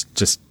 It's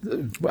just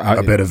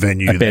a better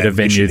venue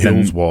than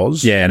Hills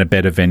was. Yeah, and a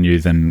better venue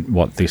than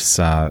what this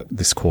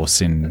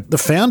course in... The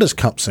Founders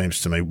Cup seems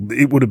to me,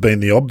 it would have been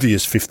the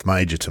obvious 5th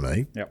major to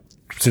me. Yep.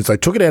 since they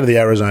took it out of the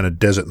Arizona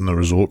desert and the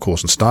resort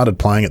course and started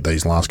playing it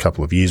these last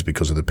couple of years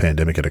because of the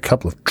pandemic at a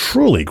couple of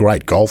truly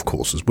great golf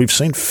courses, we've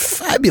seen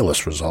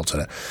fabulous results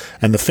at it.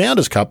 And the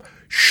Founders Cup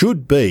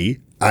should be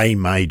a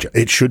major.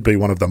 It should be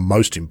one of the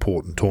most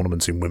important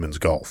tournaments in women's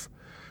golf.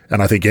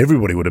 And I think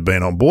everybody would have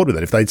been on board with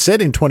it. If they'd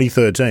said in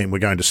 2013, we're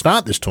going to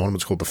start this tournament,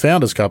 it's called the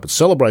Founders Cup, it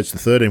celebrates the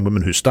 13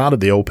 women who started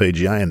the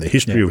LPGA and the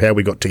history of how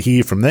we got to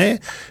here from there,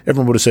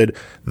 everyone would have said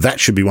that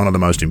should be one of the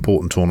most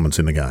important tournaments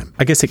in the game.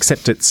 I guess,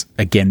 except it's,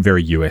 again,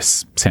 very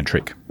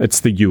US-centric. It's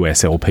the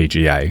US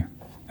LPGA.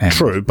 And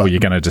True, but were you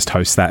going to just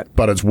host that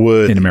but it's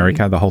worthy. In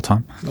America the whole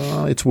time?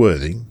 It's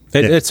worthy.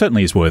 It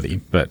certainly is worthy,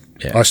 but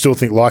yeah. I still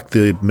think, like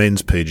the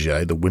men's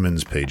PGA, the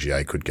women's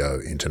PGA could go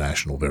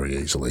international very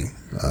easily.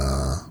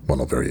 Well,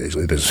 not very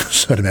easily. There's a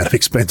certain amount of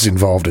expense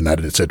involved in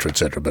that, et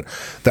cetera, but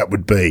that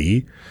would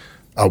be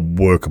a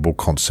workable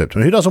concept. I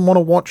mean, who doesn't want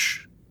to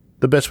watch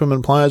the best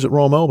women players at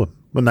Royal Melbourne?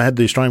 When they had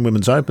the Australian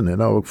Women's Open there,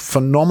 they were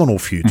phenomenal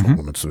few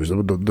tournaments.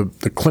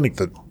 The clinic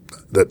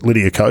that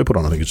Lydia Ko put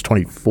on, I think it's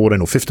 2014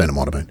 or 15 it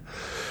might have been,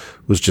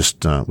 was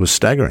just was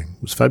staggering.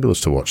 It was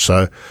fabulous to watch.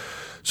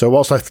 So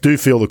whilst I do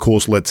feel the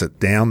course lets it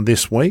down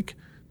this week,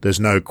 there's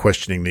no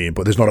questioning the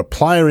input. There's not a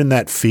player in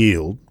that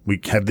field.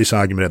 We have this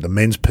argument at the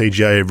men's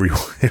PGA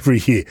every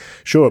year.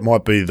 Sure, it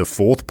might be the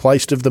fourth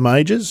placed of the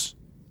majors,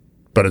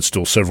 but it's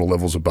still several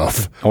levels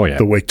above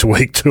the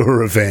week-to-week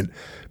tour event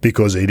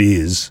because it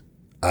is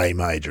a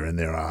major, and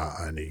there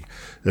are only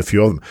a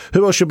few of them.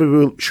 Who else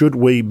should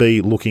we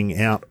be looking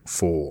out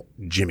for,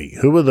 Jimmy?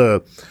 Who are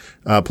the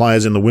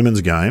players in the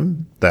women's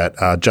game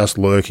that are just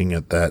lurking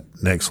at that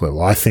next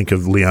level? I think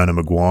of Leona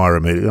Maguire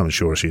immediately. I'm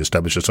sure she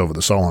established herself at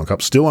the Solheim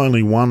Cup. Still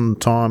only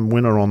one-time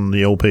winner on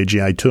the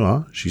LPGA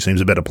Tour. She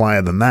seems a better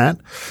player than that.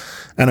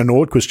 Anna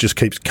Nordquist just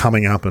keeps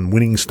coming up and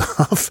winning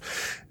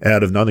stuff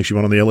out of nothing. She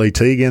won on the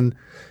LET again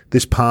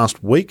this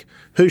past week.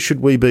 Who should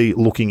we be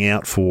looking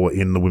out for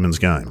in the women's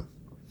game?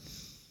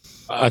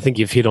 I think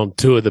you've hit on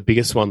two of the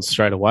biggest ones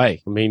straight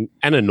away. I mean,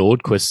 Anna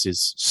Nordquist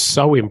is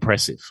so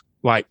impressive.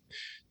 Like,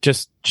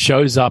 just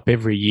shows up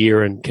every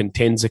year and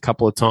contends a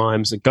couple of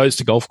times and goes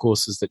to golf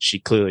courses that she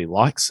clearly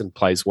likes and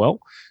plays well.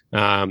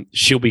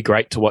 She'll be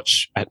great to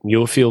watch at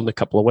Muirfield in a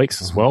couple of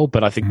weeks as well.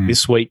 But I think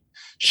this week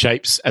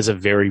shapes as a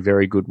very,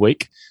 very good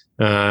week.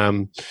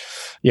 Leona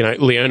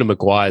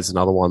Maguire is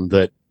another one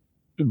that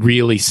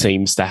really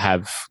seems to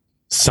have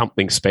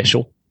something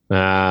special.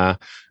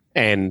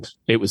 And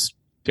it was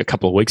a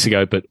couple of weeks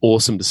ago, but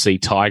awesome to see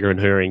Tiger and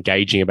her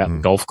engaging about the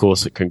golf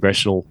course at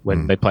Congressional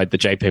when they played the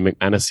JP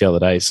McManus the other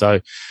day.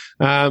 So,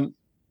 I'm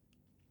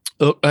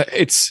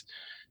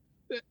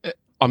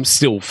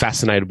still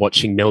fascinated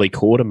watching Nelly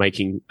Korda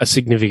making a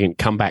significant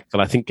comeback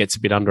that I think gets a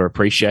bit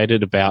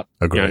underappreciated about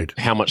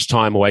how much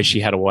time away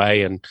she had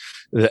away and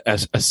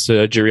a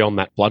surgery on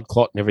that blood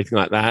clot and everything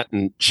like that.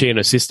 And she and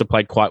her sister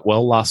played quite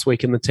well last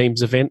week in the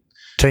team's event.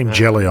 Team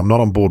Jelly, I'm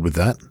not on board with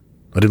that.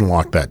 I didn't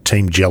like that.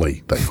 Team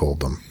Jelly, they called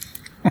them.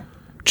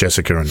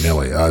 Jessica and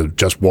Nelly. I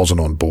just wasn't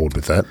on board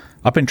with that.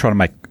 I've been trying to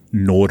make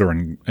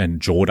Norda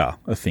and Jorda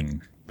a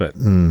thing, but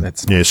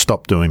that's not. Yeah,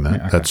 stop doing that.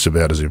 Yeah, okay. That's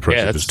about as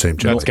impressive as Team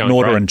Jelly.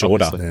 Norda and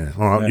Jorda. Yeah.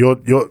 All right,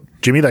 you're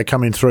Jimmy. They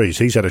come in threes.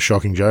 He's had a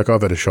shocking joke.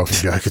 I've had a shocking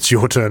joke. It's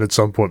your turn at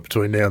some point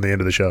between now and the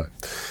end of the show.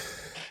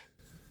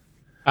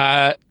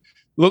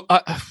 Look,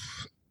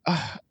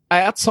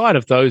 outside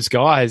of those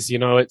guys,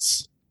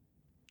 it's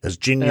has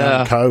Jin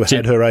Young Ko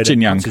had her 18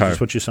 Jin Young months? Ko. Is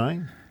this what you're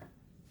saying?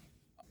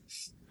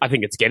 I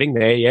think it's getting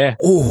there, yeah.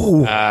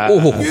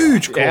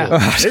 Huge call.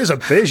 Yeah.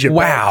 There's your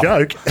bad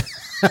joke.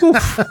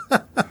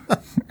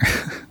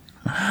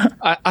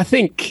 I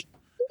think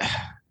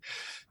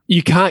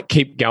you can't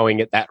keep going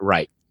at that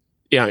rate.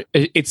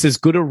 It's as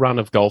good a run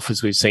of golf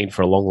as we've seen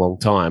for a long, long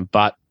time,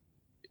 but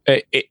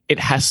it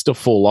has to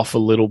fall off a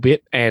little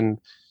bit. And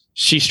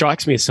she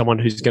strikes me as someone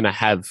who's going to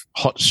have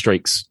hot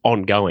streaks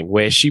ongoing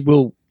where she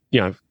will,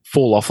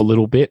 fall off a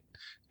little bit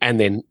and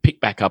then pick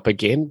back up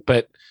again.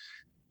 But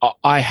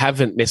I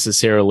haven't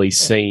necessarily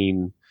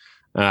seen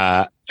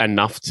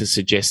enough to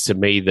suggest to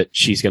me that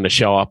she's going to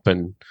show up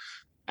and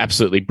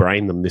absolutely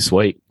brain them this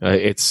week.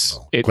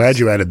 Glad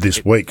you added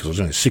this week because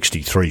there's only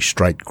 63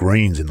 straight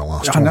greens in the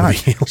last 20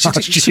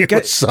 years. She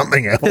gets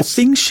something else. The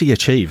things she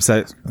achieves,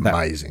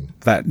 amazing.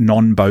 That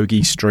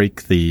non-bogey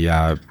streak,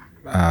 the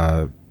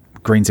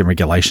greens in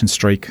regulation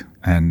streak,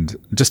 and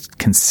just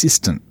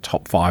consistent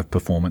top 5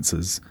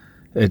 performances.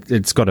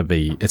 It's got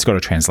to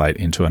translate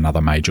into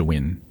another major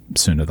win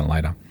sooner than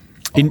later.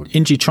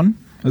 Inji Chun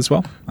as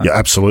well. Yeah,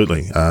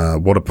 absolutely.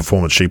 What a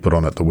performance she put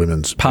on at the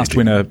women's. Past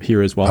winner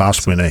here as well.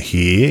 Past winner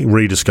here.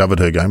 Rediscovered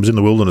her game. Was in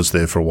the wilderness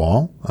there for a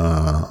while.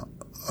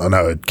 I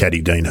know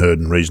caddy Dean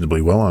Hurden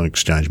reasonably well. I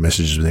exchange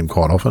messages with him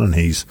quite often, and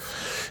he's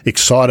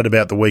excited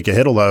about the week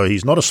ahead, although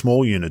he's not a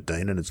small unit,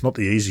 Dean, and it's not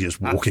the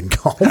easiest walk in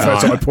golf,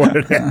 as I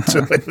pointed out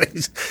to him.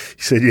 He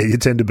said, yeah, you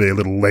tend to be a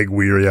little leg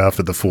weary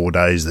after the 4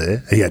 days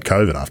there. He had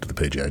COVID after the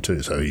PGA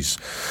too, so he's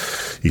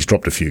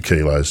dropped a few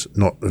kilos,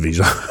 not of his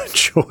own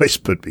choice,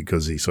 but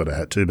because he sort of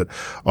had to. But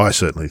I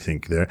certainly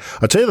think there.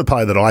 I tell you the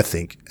player that I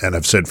think, and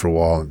I've said for a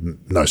while,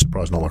 no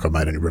surprise, not like I've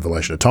made any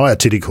revelation, Ataya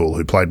Tittikul,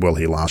 who played well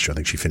here last year. I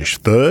think she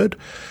finished third.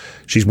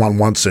 She's won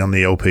once on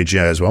the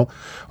LPGA as well.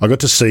 I got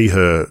to see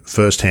her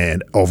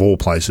firsthand, of all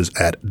places,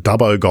 at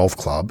Dubbo Golf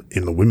Club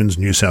in the Women's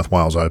New South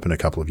Wales Open a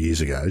couple of years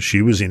ago.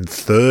 She was in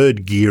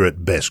third gear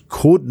at best,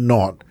 could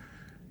not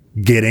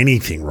get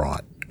anything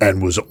right,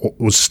 and was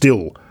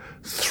still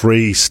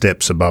 3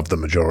 steps above the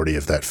majority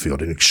of that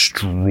field. An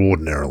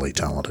extraordinarily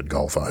talented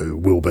golfer who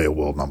will be a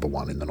world number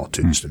one in the not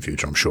too distant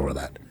future. I'm sure of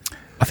that.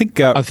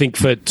 I think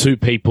for two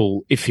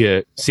people, if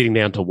you're sitting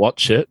down to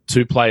watch it,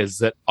 2 players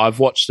that I've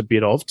watched a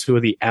bit of, 2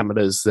 of the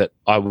amateurs that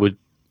I would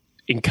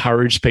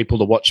encourage people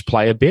to watch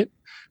play a bit,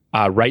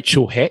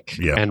 Rachel Heck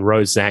and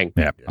Rose Zhang.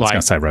 Yeah, I was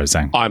going to say Rose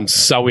Zhang. I'm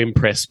so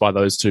impressed by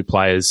those 2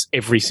 players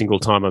every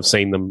single time I've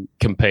seen them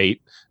compete.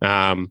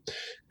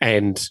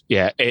 And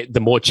yeah,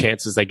 the more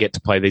chances they get to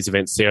play these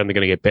events, they're only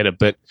going to get better.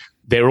 But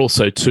they're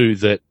also 2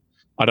 that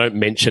I don't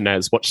mention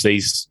as watch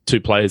these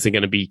 2 players are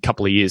going to be a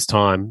couple of years'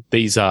 time.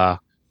 These are,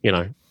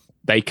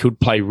 they could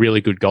play really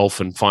good golf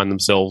and find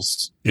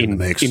themselves in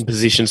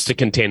positions to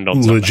contend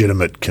on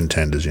legitimate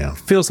contenders. Yeah,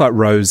 feels like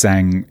Rose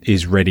Zhang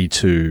is ready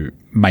to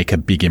make a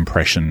big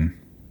impression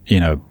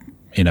in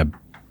a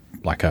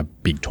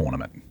big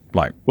tournament.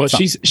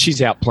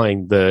 She's out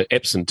playing the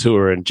Epsom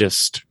Tour and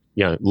just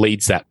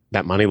leads that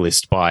money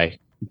list by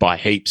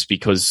heaps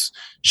because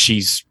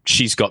she's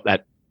got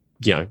that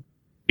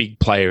big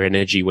player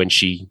energy when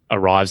she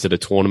arrives at a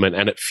tournament,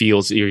 and it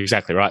feels, you're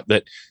exactly right,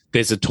 that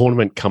there's a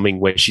tournament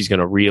coming where she's going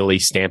to really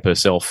stamp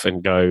herself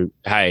and go,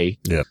 hey,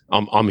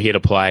 I'm here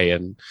to play,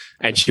 and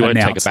she won't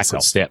take a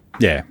backward step.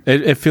 Yeah,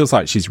 it feels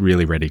like she's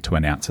really ready to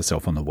announce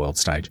herself on the world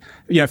stage.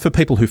 For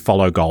people who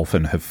follow golf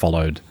and have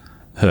followed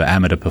her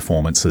amateur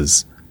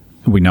performances,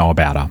 we know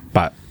about her,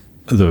 but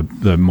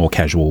the more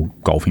casual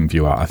golfing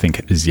viewer, I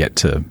think, is yet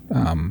to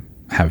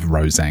have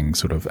Rose Zhang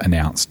sort of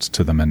announced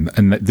to them,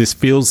 and this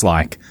feels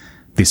like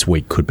this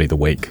week could be the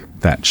week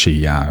that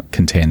she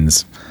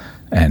contends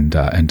and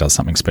does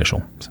something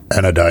special.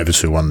 Anna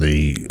Davis, who won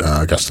the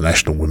Augusta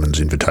National Women's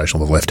Invitational,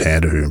 the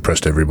left-hander who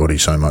impressed everybody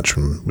so much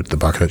with the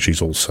bucket.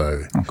 She's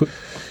also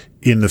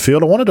in the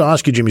field. I wanted to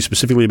ask you, Jimmy,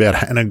 specifically about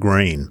Hannah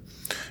Green.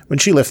 When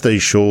she left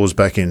these shores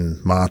back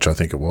in March, I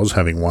think it was,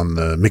 having won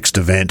the mixed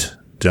event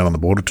down on the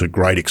border to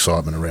great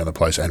excitement around the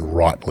place, and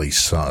rightly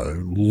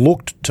so,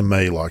 looked to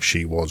me like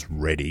she was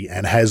ready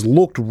and has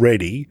looked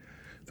ready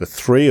for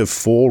 3 of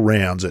 4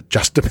 rounds at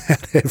just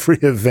about every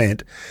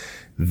event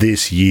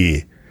this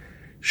year.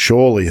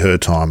 Surely her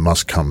time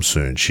must come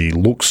soon. She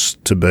looks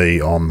to be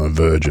on the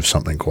verge of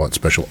something quite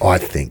special, I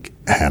think,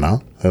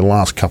 Hannah. Her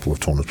last couple of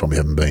tournaments probably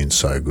haven't been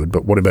so good,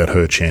 but what about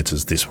her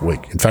chances this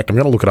week? In fact, I'm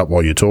going to look it up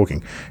while you're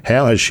talking.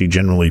 How has she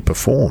generally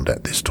performed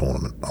at this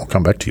tournament? I'll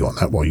come back to you on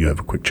that while you have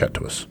a quick chat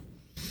to us.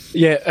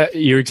 Yeah,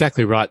 you're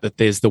exactly right that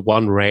there's the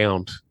one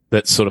round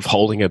that's sort of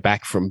holding her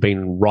back from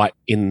being right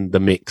in the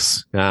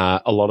mix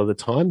a lot of the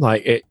time.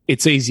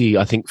 It's easy,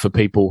 I think, for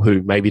people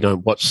who maybe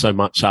don't watch so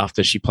much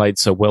after she played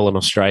so well in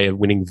Australia,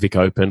 winning Vic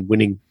Open,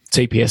 winning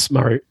TPS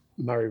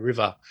Murray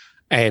River,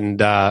 and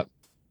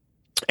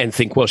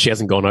think, well, she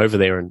hasn't gone over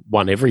there and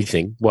won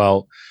everything.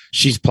 Well,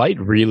 she's played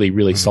really,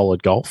 really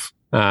solid golf.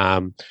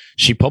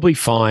 She probably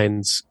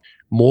finds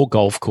more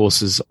golf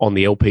courses on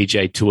the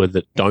LPGA Tour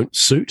that don't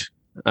suit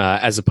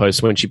as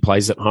opposed to when she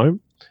plays at home.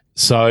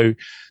 So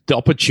the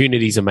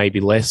opportunities are maybe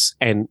less,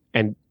 and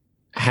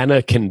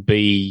Hannah can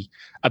be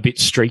a bit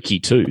streaky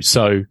too.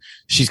 So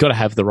she's got to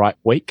have the right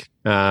week.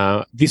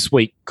 This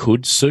week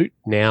could suit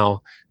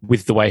now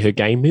with the way her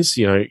game is.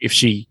 If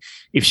she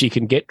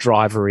can get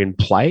driver in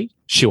play,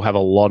 she'll have a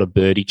lot of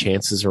birdie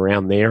chances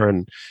around there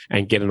and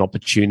get an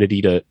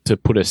opportunity to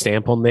put her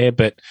stamp on there.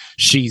 But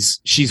she's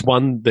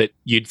one that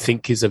you'd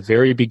think is a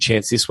very big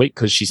chance this week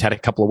because she's had a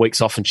couple of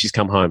weeks off and she's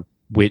come home,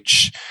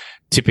 which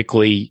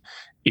typically,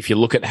 if you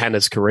look at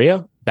Hannah's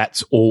career,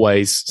 that's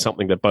always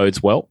something that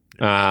bodes well.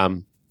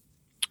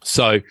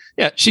 So,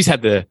 yeah, she's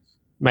had the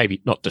maybe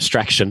not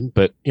distraction,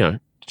 but,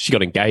 she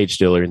got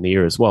engaged earlier in the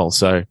year as well.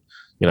 So,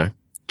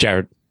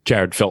 Jared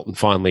Felton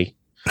finally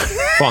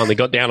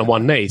got down on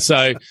one knee.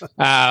 So,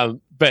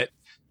 but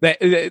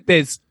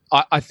there's,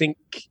 I think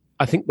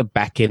the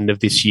back end of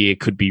this year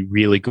could be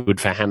really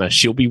good for Hannah.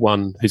 She'll be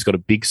one who's got a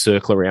big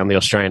circle around the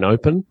Australian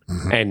Open,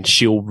 and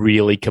she'll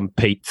really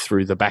compete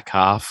through the back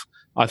half.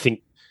 I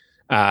think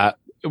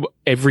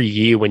every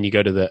year when you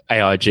go to the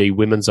AIG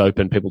Women's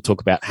Open, people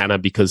talk about Hannah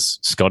because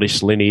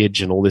Scottish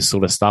lineage and all this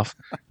sort of stuff.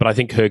 But I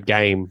think her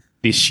game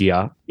this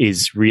year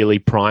is really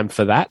prime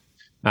for that.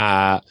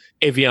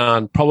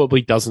 Evian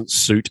probably doesn't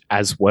suit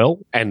as well,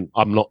 and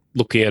I'm not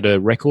looking at a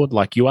record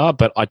like you are,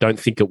 but I don't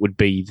think it would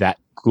be that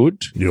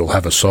good. You'll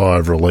have a sigh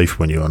of relief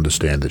when you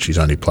understand that she's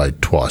only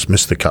played twice,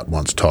 missed the cut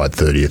once, tied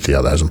 30th, the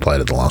other hasn't played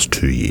it the last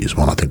 2 years.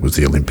 One, I think, was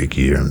the Olympic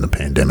year, and the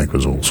pandemic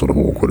was all sort of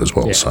awkward as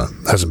well, so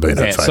hasn't been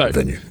her favourite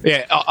venue.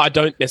 Yeah, I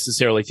don't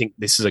necessarily think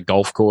this is a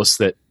golf course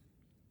that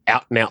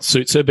out and out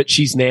suits her, but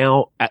she's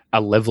now at a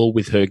level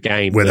with her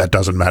game where that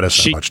doesn't matter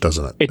so much,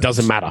 doesn't it? It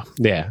doesn't matter,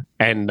 yeah.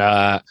 And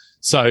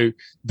so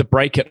the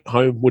break at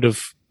home would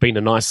have been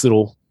a nice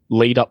little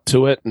lead up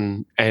to it,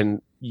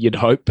 and you'd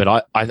hope,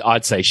 but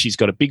I'd say she's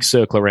got a big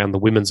circle around the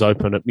Women's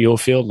Open at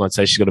Muirfield, and I'd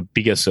say she's got a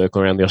bigger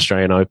circle around the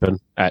Australian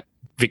Open at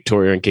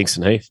Victoria and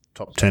Kingston Heath.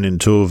 Top 10 in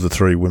 2 of the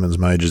 3 women's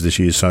majors this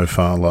year so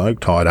far, Logue.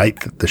 Tied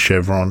 8th at the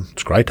Chevron.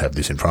 It's great to have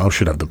this in front. I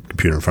should have the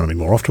computer in front of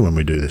me more often when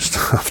we do this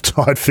stuff.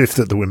 Tied 5th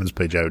at the Women's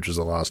PGA, which was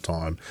the last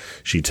time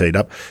she teed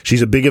up.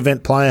 She's a big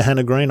event player,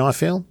 Hannah Green, I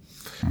feel.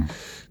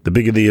 The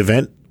bigger the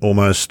event,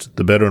 almost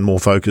the better and more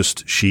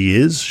focused she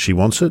is. She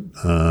wants it.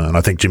 And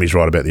I think Jimmy's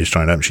right about the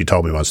Australian Open. She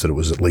told me once that it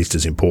was at least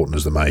as important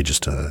as the majors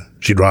to her.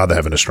 She'd rather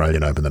have an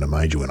Australian Open than a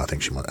major win, I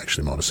think she might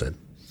have said.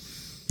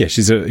 Yeah,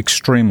 she's an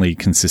extremely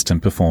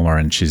consistent performer,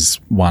 and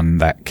she's one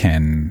that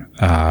can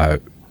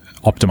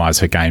optimise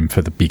her game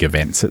for the big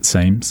events, it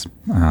seems.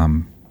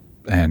 The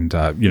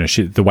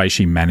way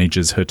she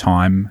manages her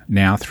time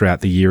now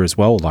throughout the year as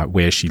well, like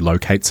where she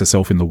locates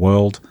herself in the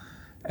world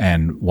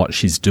and what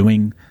she's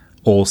doing,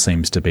 all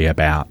seems to be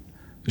about.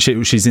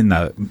 She's in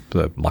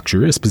the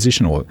luxurious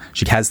position, or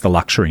she has the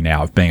luxury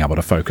now of being able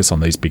to focus on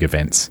these big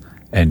events.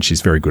 And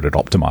she's very good at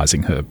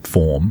optimising her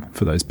form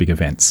for those big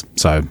events.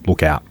 So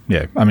look out.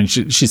 Yeah, I mean,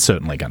 she's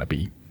certainly going to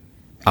be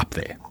up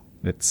there.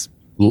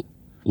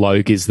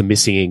 Logue is the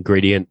missing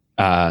ingredient,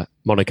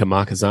 Monica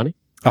Marcazzani.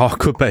 Oh,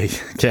 could be.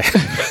 Yeah.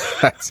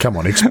 Come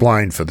on,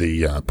 explain for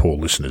the poor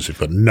listeners who've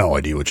got no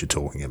idea what you're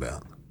talking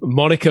about.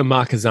 Monica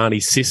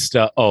Marcazzani,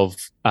 sister of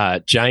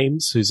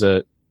James, who's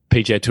a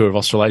PGA Tour of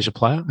Australasia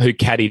player, who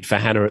caddied for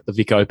Hannah at the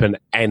Vic Open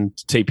and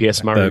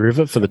TPS Murray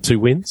River for the 2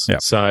 wins.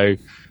 Yep. So,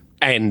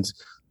 and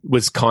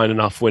was kind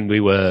enough when we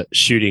were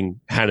shooting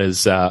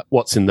Hannah's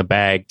What's in the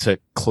Bag to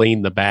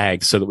clean the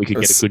bag so that we could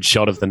get a good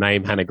shot of the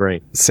name Hannah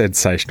Green.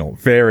 Sensational.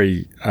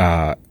 Very,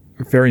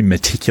 very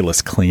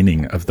meticulous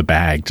cleaning of the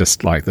bag,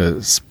 just like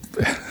the...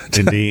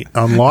 In the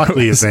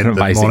unlikely event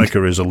that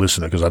Monica is a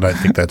listener, because I don't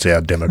think that's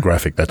our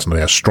demographic, that's not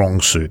our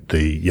strong suit,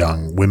 the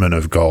young women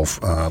of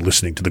golf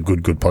listening to the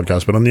Good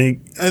podcast, but on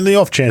the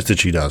off chance that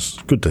she does,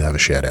 good to have a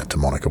shout out to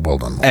Monica. Well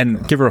done, Monica.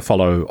 And give her a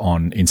follow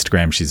on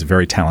Instagram. She's a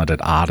very talented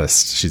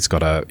artist. She's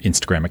got an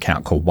Instagram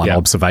account called One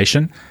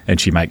Observation, and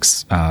she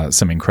makes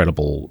some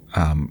incredible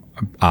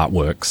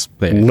artworks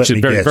there.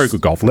 She's very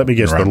good golfer. Let me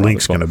guess, the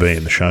link's going to be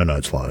in the show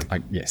notes, Lo.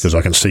 Yes. Because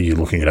I can see you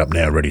looking it up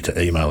now, ready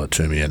to email it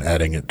to me and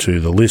adding it to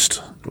the list.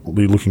 We'll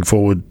be looking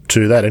forward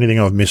to that. Anything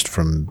I've missed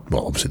from,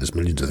 well, obviously there's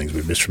millions of things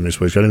we've missed from this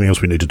week. Anything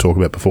else we need to talk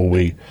about before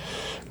we,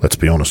 let's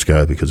be honest,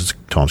 go, because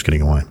time's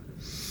getting away?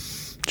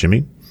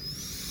 Jimmy?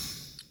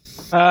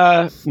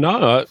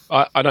 No,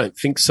 I don't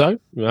think so.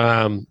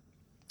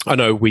 I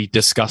know we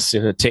discussed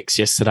in a text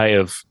yesterday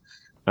of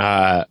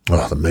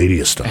the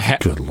media stuff.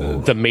 Good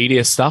Lord. The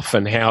media stuff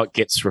and how it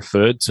gets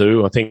referred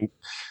to. I think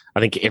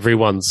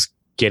everyone's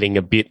getting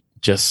a bit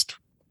just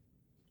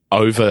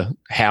over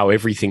how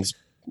everything's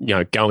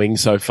going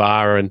so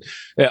far, and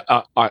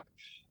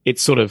it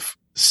sort of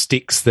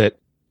sticks that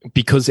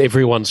because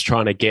everyone's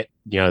trying to get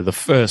the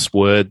first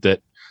word that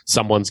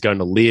someone's going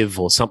to live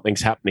or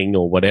something's happening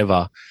or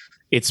whatever.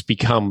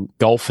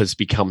 Golf has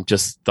become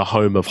just the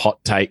home of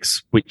hot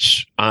takes,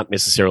 which aren't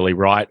necessarily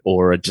right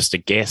or are just a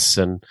guess.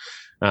 And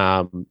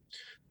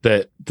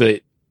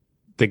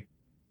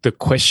the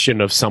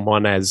question of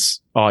someone as,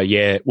 oh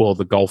yeah, well,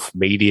 the golf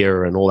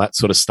media and all that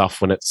sort of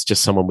stuff, when it's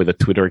just someone with a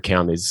Twitter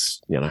account,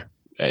 is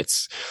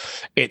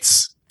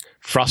it's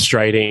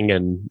frustrating,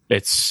 and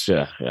it's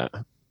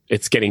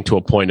getting to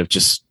a point of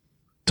just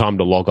time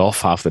to log off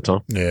half the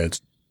time. Yeah,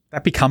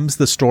 that becomes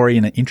the story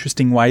in an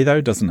interesting way,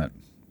 though, doesn't it?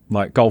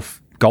 Like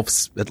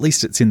golf's, at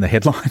least it's in the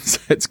headlines.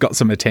 It's got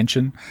some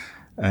attention,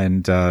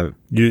 and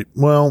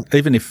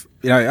even if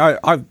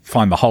I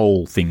find the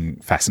whole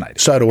thing fascinating.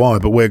 So do I,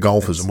 but we're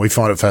golfers, and we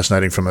find it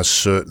fascinating from a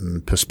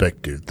certain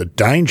perspective. The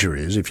danger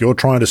is if you're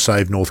trying to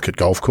save Northcote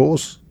Golf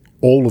Course,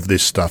 all of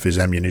this stuff is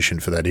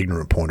ammunition for that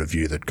ignorant point of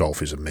view that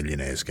golf is a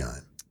millionaire's game.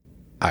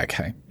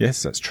 Okay,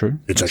 yes, that's true.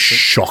 It's a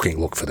shocking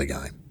look for the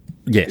game.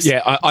 Yes,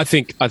 yeah, I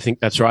think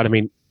that's right. I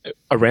mean,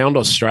 around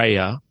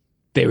Australia,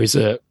 there is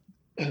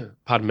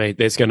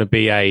there's going to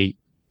be a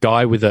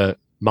guy with a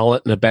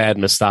mullet and a bad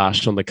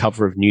moustache on the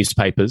cover of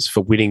newspapers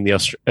for winning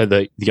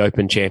the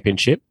Open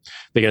Championship.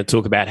 They're going to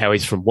talk about how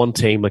he's from one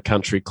team, a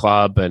country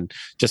club, and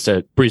just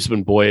a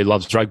Brisbane boy,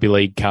 loves rugby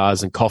league,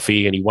 cars and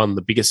coffee, and he won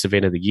the biggest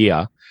event of the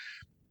year.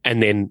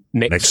 And then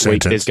next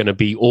week, there's going to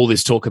be all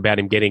this talk about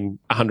him getting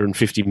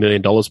 $150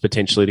 million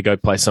potentially to go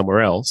play somewhere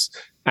else.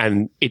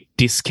 And it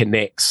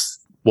disconnects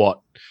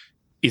what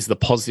is the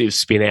positive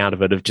spin out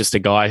of it, of just a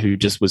guy who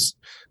just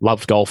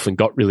loved golf and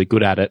got really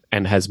good at it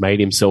and has made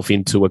himself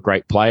into a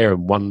great player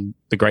and won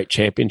the great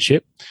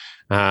championship,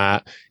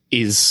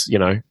 is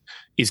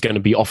going to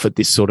be offered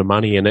this sort of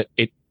money. And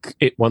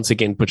it once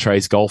again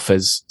portrays golf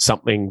as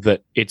something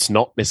that it's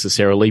not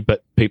necessarily,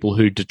 but people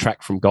who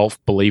detract from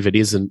golf believe it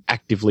is and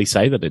actively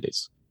say that it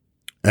is.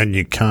 And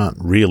you can't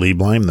really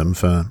blame them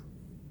for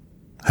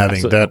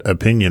having that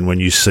opinion when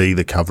you see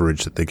the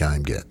coverage that the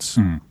game gets.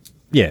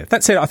 Yeah,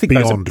 that said, I think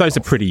those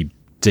are pretty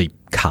deep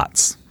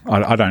cuts.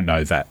 I don't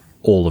know that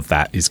all of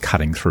that is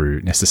cutting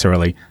through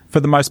necessarily. For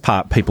the most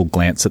part, people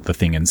glance at the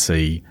thing and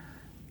see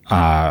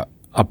a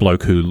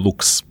bloke who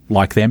looks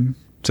like them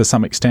to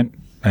some extent,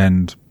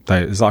 and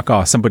it's like,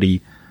 oh,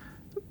 somebody,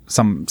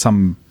 some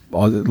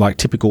like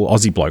typical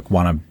Aussie bloke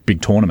won a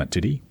big tournament,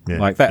 did he? Yeah.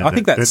 Like that. I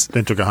think that's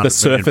the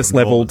surface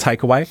level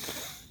takeaway.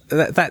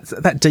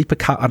 That deeper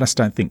cut, I just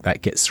don't think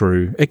that gets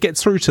through. It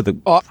gets through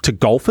to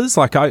golfers,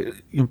 like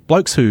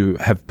blokes who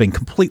have been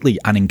completely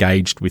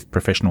unengaged with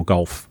professional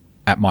golf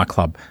at my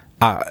club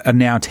are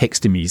now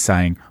texting me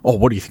saying, "Oh,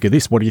 what do you think of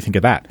this? What do you think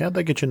of that?" How'd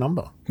they get your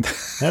number?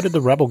 How did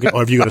the rabble get? Or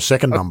have you got a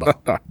second number?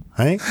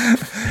 Hey,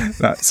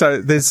 no, so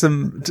there's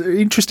some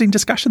interesting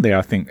discussion there,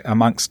 I think,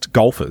 amongst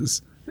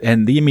golfers,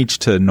 and the image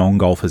to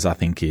non-golfers, I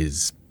think,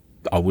 is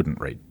I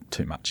wouldn't read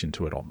too much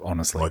into it,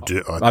 honestly.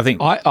 I think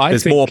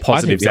there's more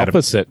positives out of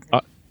it.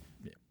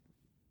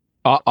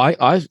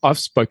 I've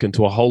spoken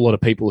to a whole lot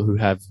of people who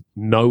have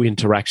no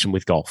interaction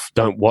with golf,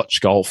 don't watch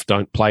golf,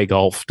 don't play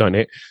golf,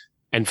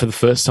 and for the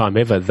first time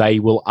ever, they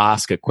will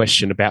ask a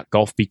question about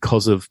golf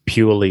because of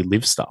purely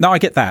live stuff. No, I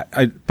get that,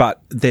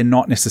 but they're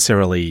not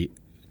necessarily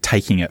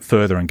taking it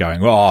further and going,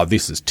 oh,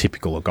 this is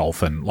typical of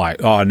golf, and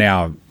like, oh,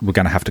 now we're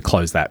going to have to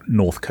close that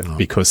Northcote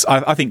because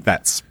I think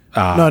that's...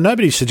 no,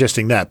 nobody's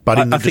suggesting that. But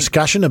in the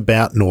discussion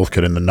about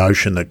Northcote and the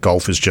notion that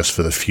golf is just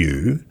for the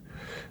few,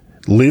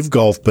 live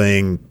golf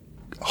being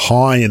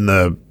high in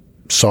the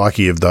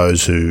psyche of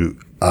those who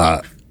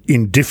are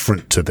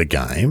indifferent to the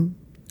game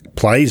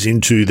plays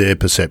into their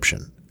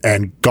perception.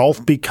 And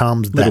golf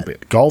becomes that.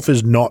 Bit. Golf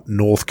is not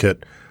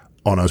Northcote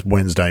on a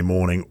Wednesday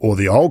morning or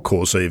the old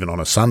course even on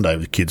a Sunday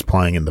with kids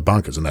playing in the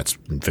bunkers. And that's,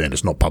 in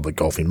fairness, not public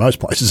golf in most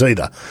places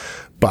either.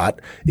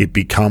 But it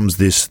becomes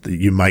this,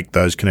 you make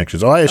those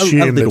connections. I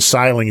assume that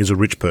sailing is a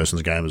rich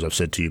person's game, as I've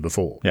said to you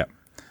before. Yeah.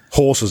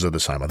 Horses are the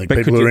same. I think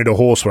people who are into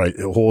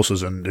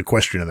horses and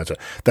equestrian, and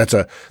that's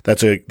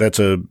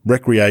a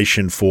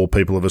recreation for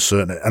people of a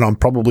certain, and I'm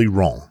probably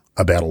wrong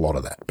about a lot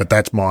of that, but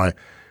that's my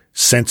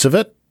sense of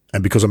it.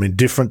 And because I'm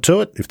indifferent to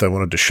it, if they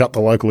wanted to shut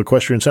the local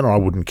equestrian centre, I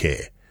wouldn't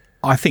care.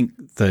 I think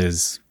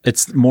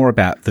it's more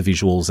about the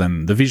visuals,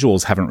 and the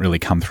visuals haven't really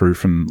come through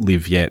from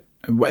Live yet.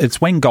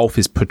 It's when golf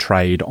is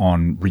portrayed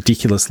on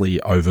ridiculously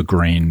over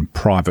green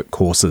private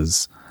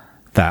courses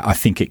that I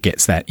think it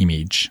gets that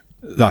image.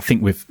 I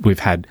think we've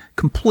had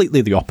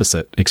completely the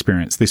opposite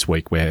experience this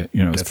week, where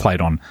it's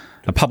played on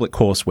a public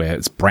course where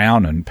it's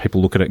brown, and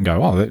people look at it and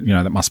go, "Oh,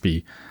 that must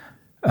be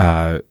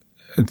a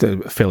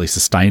fairly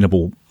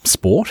sustainable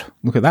sport.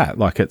 Look at that!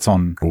 Like it's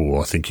on."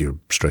 Oh, I think you're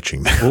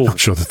stretching. I'm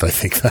not sure that they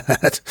think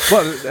that.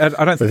 Well,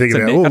 I don't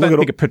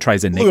think it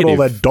portrays a negative. Look at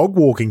all that dog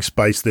walking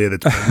space there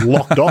that's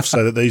locked off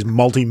so that these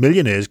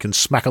multi-millionaires can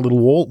smack a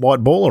little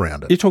white ball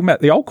around it. You're talking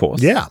about the old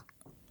course, yeah.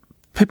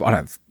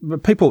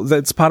 People.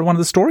 That's part of one of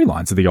the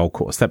storylines of the old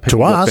course that people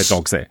walk their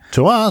dogs there.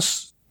 To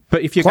us,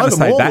 but if you're going to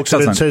say that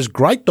doesn't, it says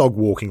great dog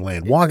walking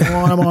land. Why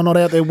am I not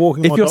out there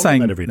walking? If you're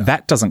saying every day?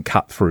 That doesn't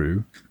cut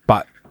through,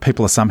 but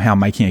people are somehow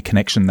making a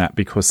connection that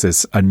because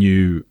there's a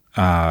new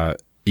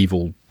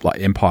evil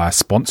empire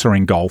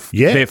sponsoring golf,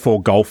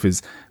 therefore golf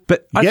is.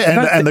 But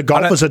and the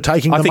golfers are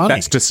taking the money. I think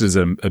that's just as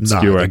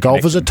obscure. No, the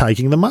golfers are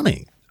taking the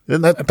money.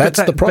 And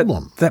that's the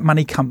problem. That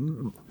money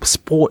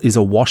sport is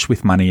awash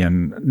with money,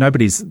 and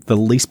nobody's the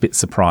least bit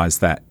surprised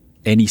that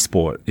any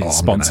sport is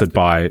sponsored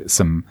by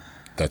some.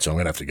 That's I'm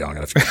going to have to go. I'm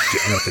going to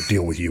have to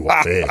deal with you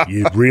up there.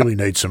 You really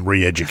need some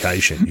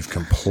re-education. You've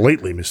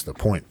completely missed the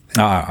point.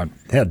 How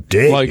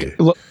dare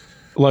you?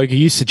 Are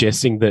you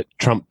suggesting that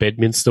Trump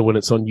Bedminster, when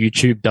it's on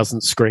YouTube,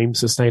 doesn't scream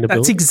sustainability?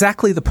 That's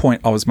exactly the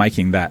point I was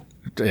making. That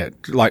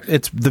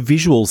it's the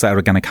visuals that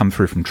are going to come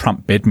through from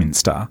Trump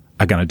Bedminster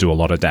are going to do a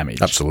lot of damage.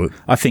 Absolutely.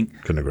 I think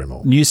couldn't agree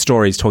more. News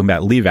stories talking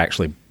about Live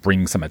actually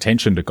bring some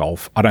attention to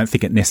golf. I don't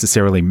think it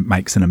necessarily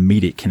makes an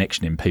immediate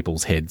connection in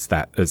people's heads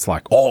that it's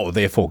like, oh,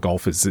 therefore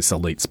golf is this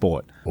elite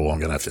sport. Well, I'm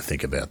going to have to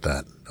think about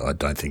that. I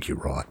don't think you're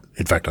right.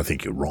 In fact, I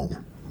think you're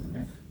wrong.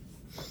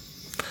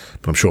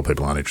 But I'm sure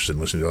people aren't interested in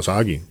listening to us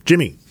argue.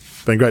 Jimmy,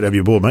 been great to have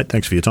you aboard, mate.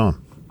 Thanks for your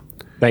time.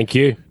 Thank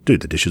you. Do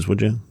the dishes,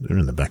 would you? They're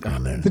in the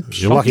background there.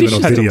 You're lucky we're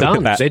not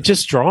video. They're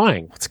just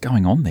drying. What's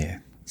going on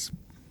there?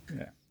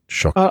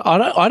 Shock.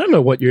 I don't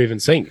know what you're even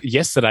seeing.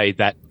 Yesterday,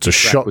 that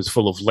was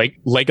full of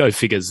Lego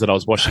figures that I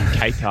was washing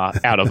cake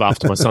out of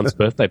after my son's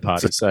birthday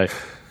party.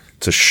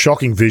 It's a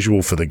shocking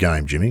visual for the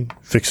game, Jimmy.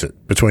 Fix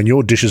it. Between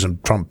your dishes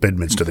and Trump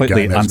Bedminster, the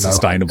game has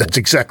unsustainable. That's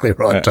exactly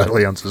right. Yeah.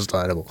 Totally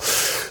unsustainable.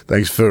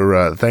 Thanks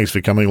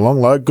for coming along,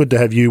 Lo. Good to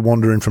have you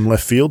wander in from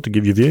left field to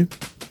give your view.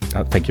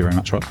 Thank you very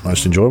much, Rod.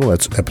 Most enjoyable.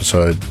 That's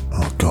episode,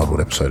 oh God, what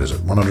episode is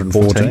it?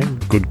 114.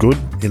 Good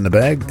in the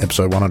bag.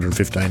 Episode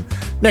 115.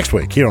 Next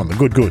week here on the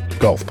Good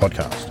Golf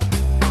Podcast.